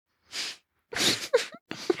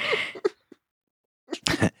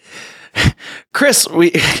 Chris,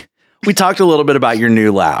 we talked a little bit about your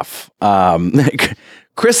new laugh.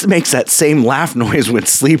 Chris makes that same laugh noise when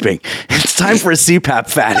sleeping. It's time for a CPAP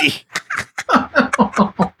fatty.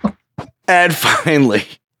 And finally,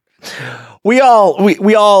 we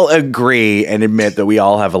all agree and admit that we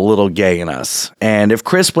all have a little gay in us. And if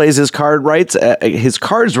Chris plays his cards right at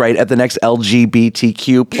the next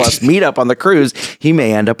LGBTQ plus meetup on the cruise, he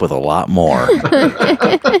may end up with a lot more.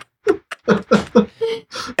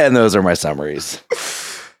 And those are my summaries.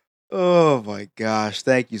 Oh my gosh.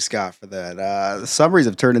 Thank you, Scott, for that. The summaries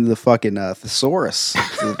have turned into the fucking thesaurus.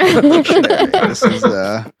 This is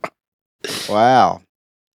wow.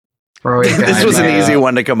 This was an easy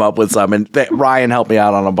one to come up with some, and Ryan helped me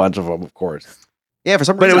out on a bunch of them, of course. Yeah, for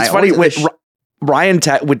some but reason, it was funny when Ryan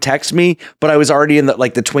would text me, but I was already in the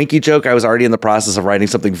Twinkie joke. I was already in the process of writing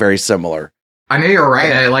something very similar. I knew you were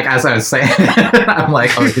right. As I was saying, I'm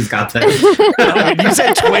like, oh, he's got this. When you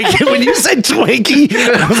said Twinkie,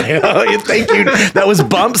 I was like, oh, thank you. That was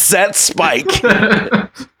bump set spike.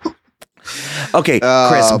 Okay,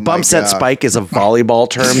 Chris, bump set spike is a volleyball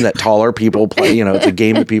term that taller people play. You know, it's a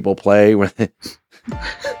game that people play with.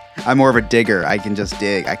 I'm more of a digger. I can just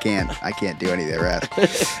dig. I can't do any of the rest.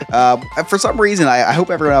 For some reason, I hope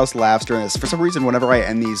everyone else laughs during this. For some reason, whenever I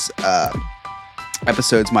end these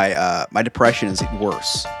episodes, my depression is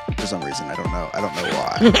worse. For some reason, I don't know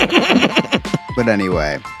why. But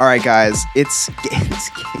anyway, all right, guys, it's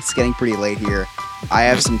getting pretty late here. I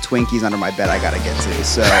have some Twinkies under my bed I gotta get to.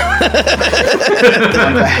 So,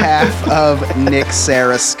 on behalf of Nick,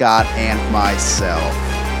 Sarah, Scott, and myself,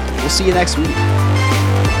 we'll see you next week.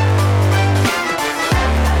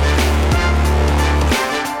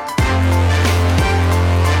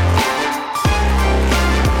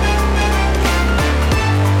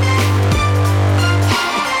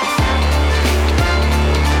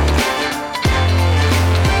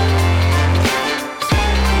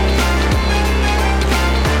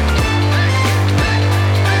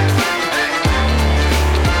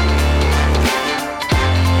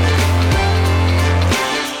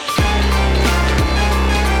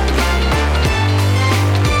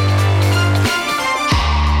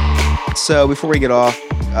 So before we get off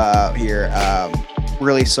here,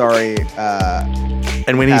 really sorry.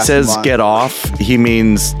 And when he says get off, he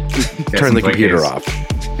means turn the computer off.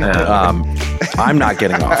 I'm not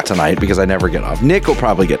getting off tonight because I never get off. Nick will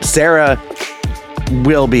probably get. Sarah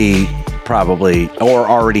will be probably, or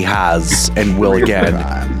already has and will again.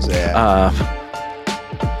 Times, yeah.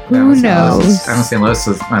 Who knows? I haven't seen Lois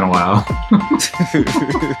in a while.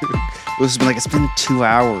 This has been it's been 2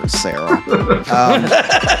 hours, Sarah.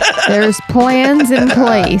 There's plans in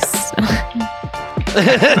place.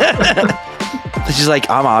 She's like,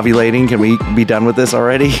 I'm ovulating. Can we be done with this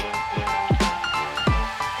already?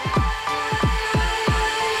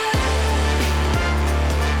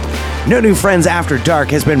 No New Friends After Dark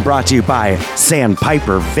has been brought to you by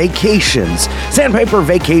Sandpiper Vacations.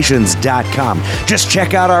 SandpiperVacations.com. Just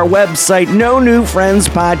check out our website,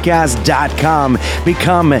 NoNewFriendsPodcast.com.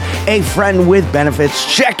 Become a friend with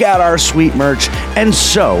benefits. Check out our sweet merch and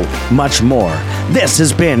so much more. This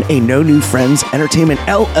has been a No New Friends Entertainment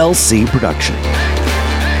LLC production.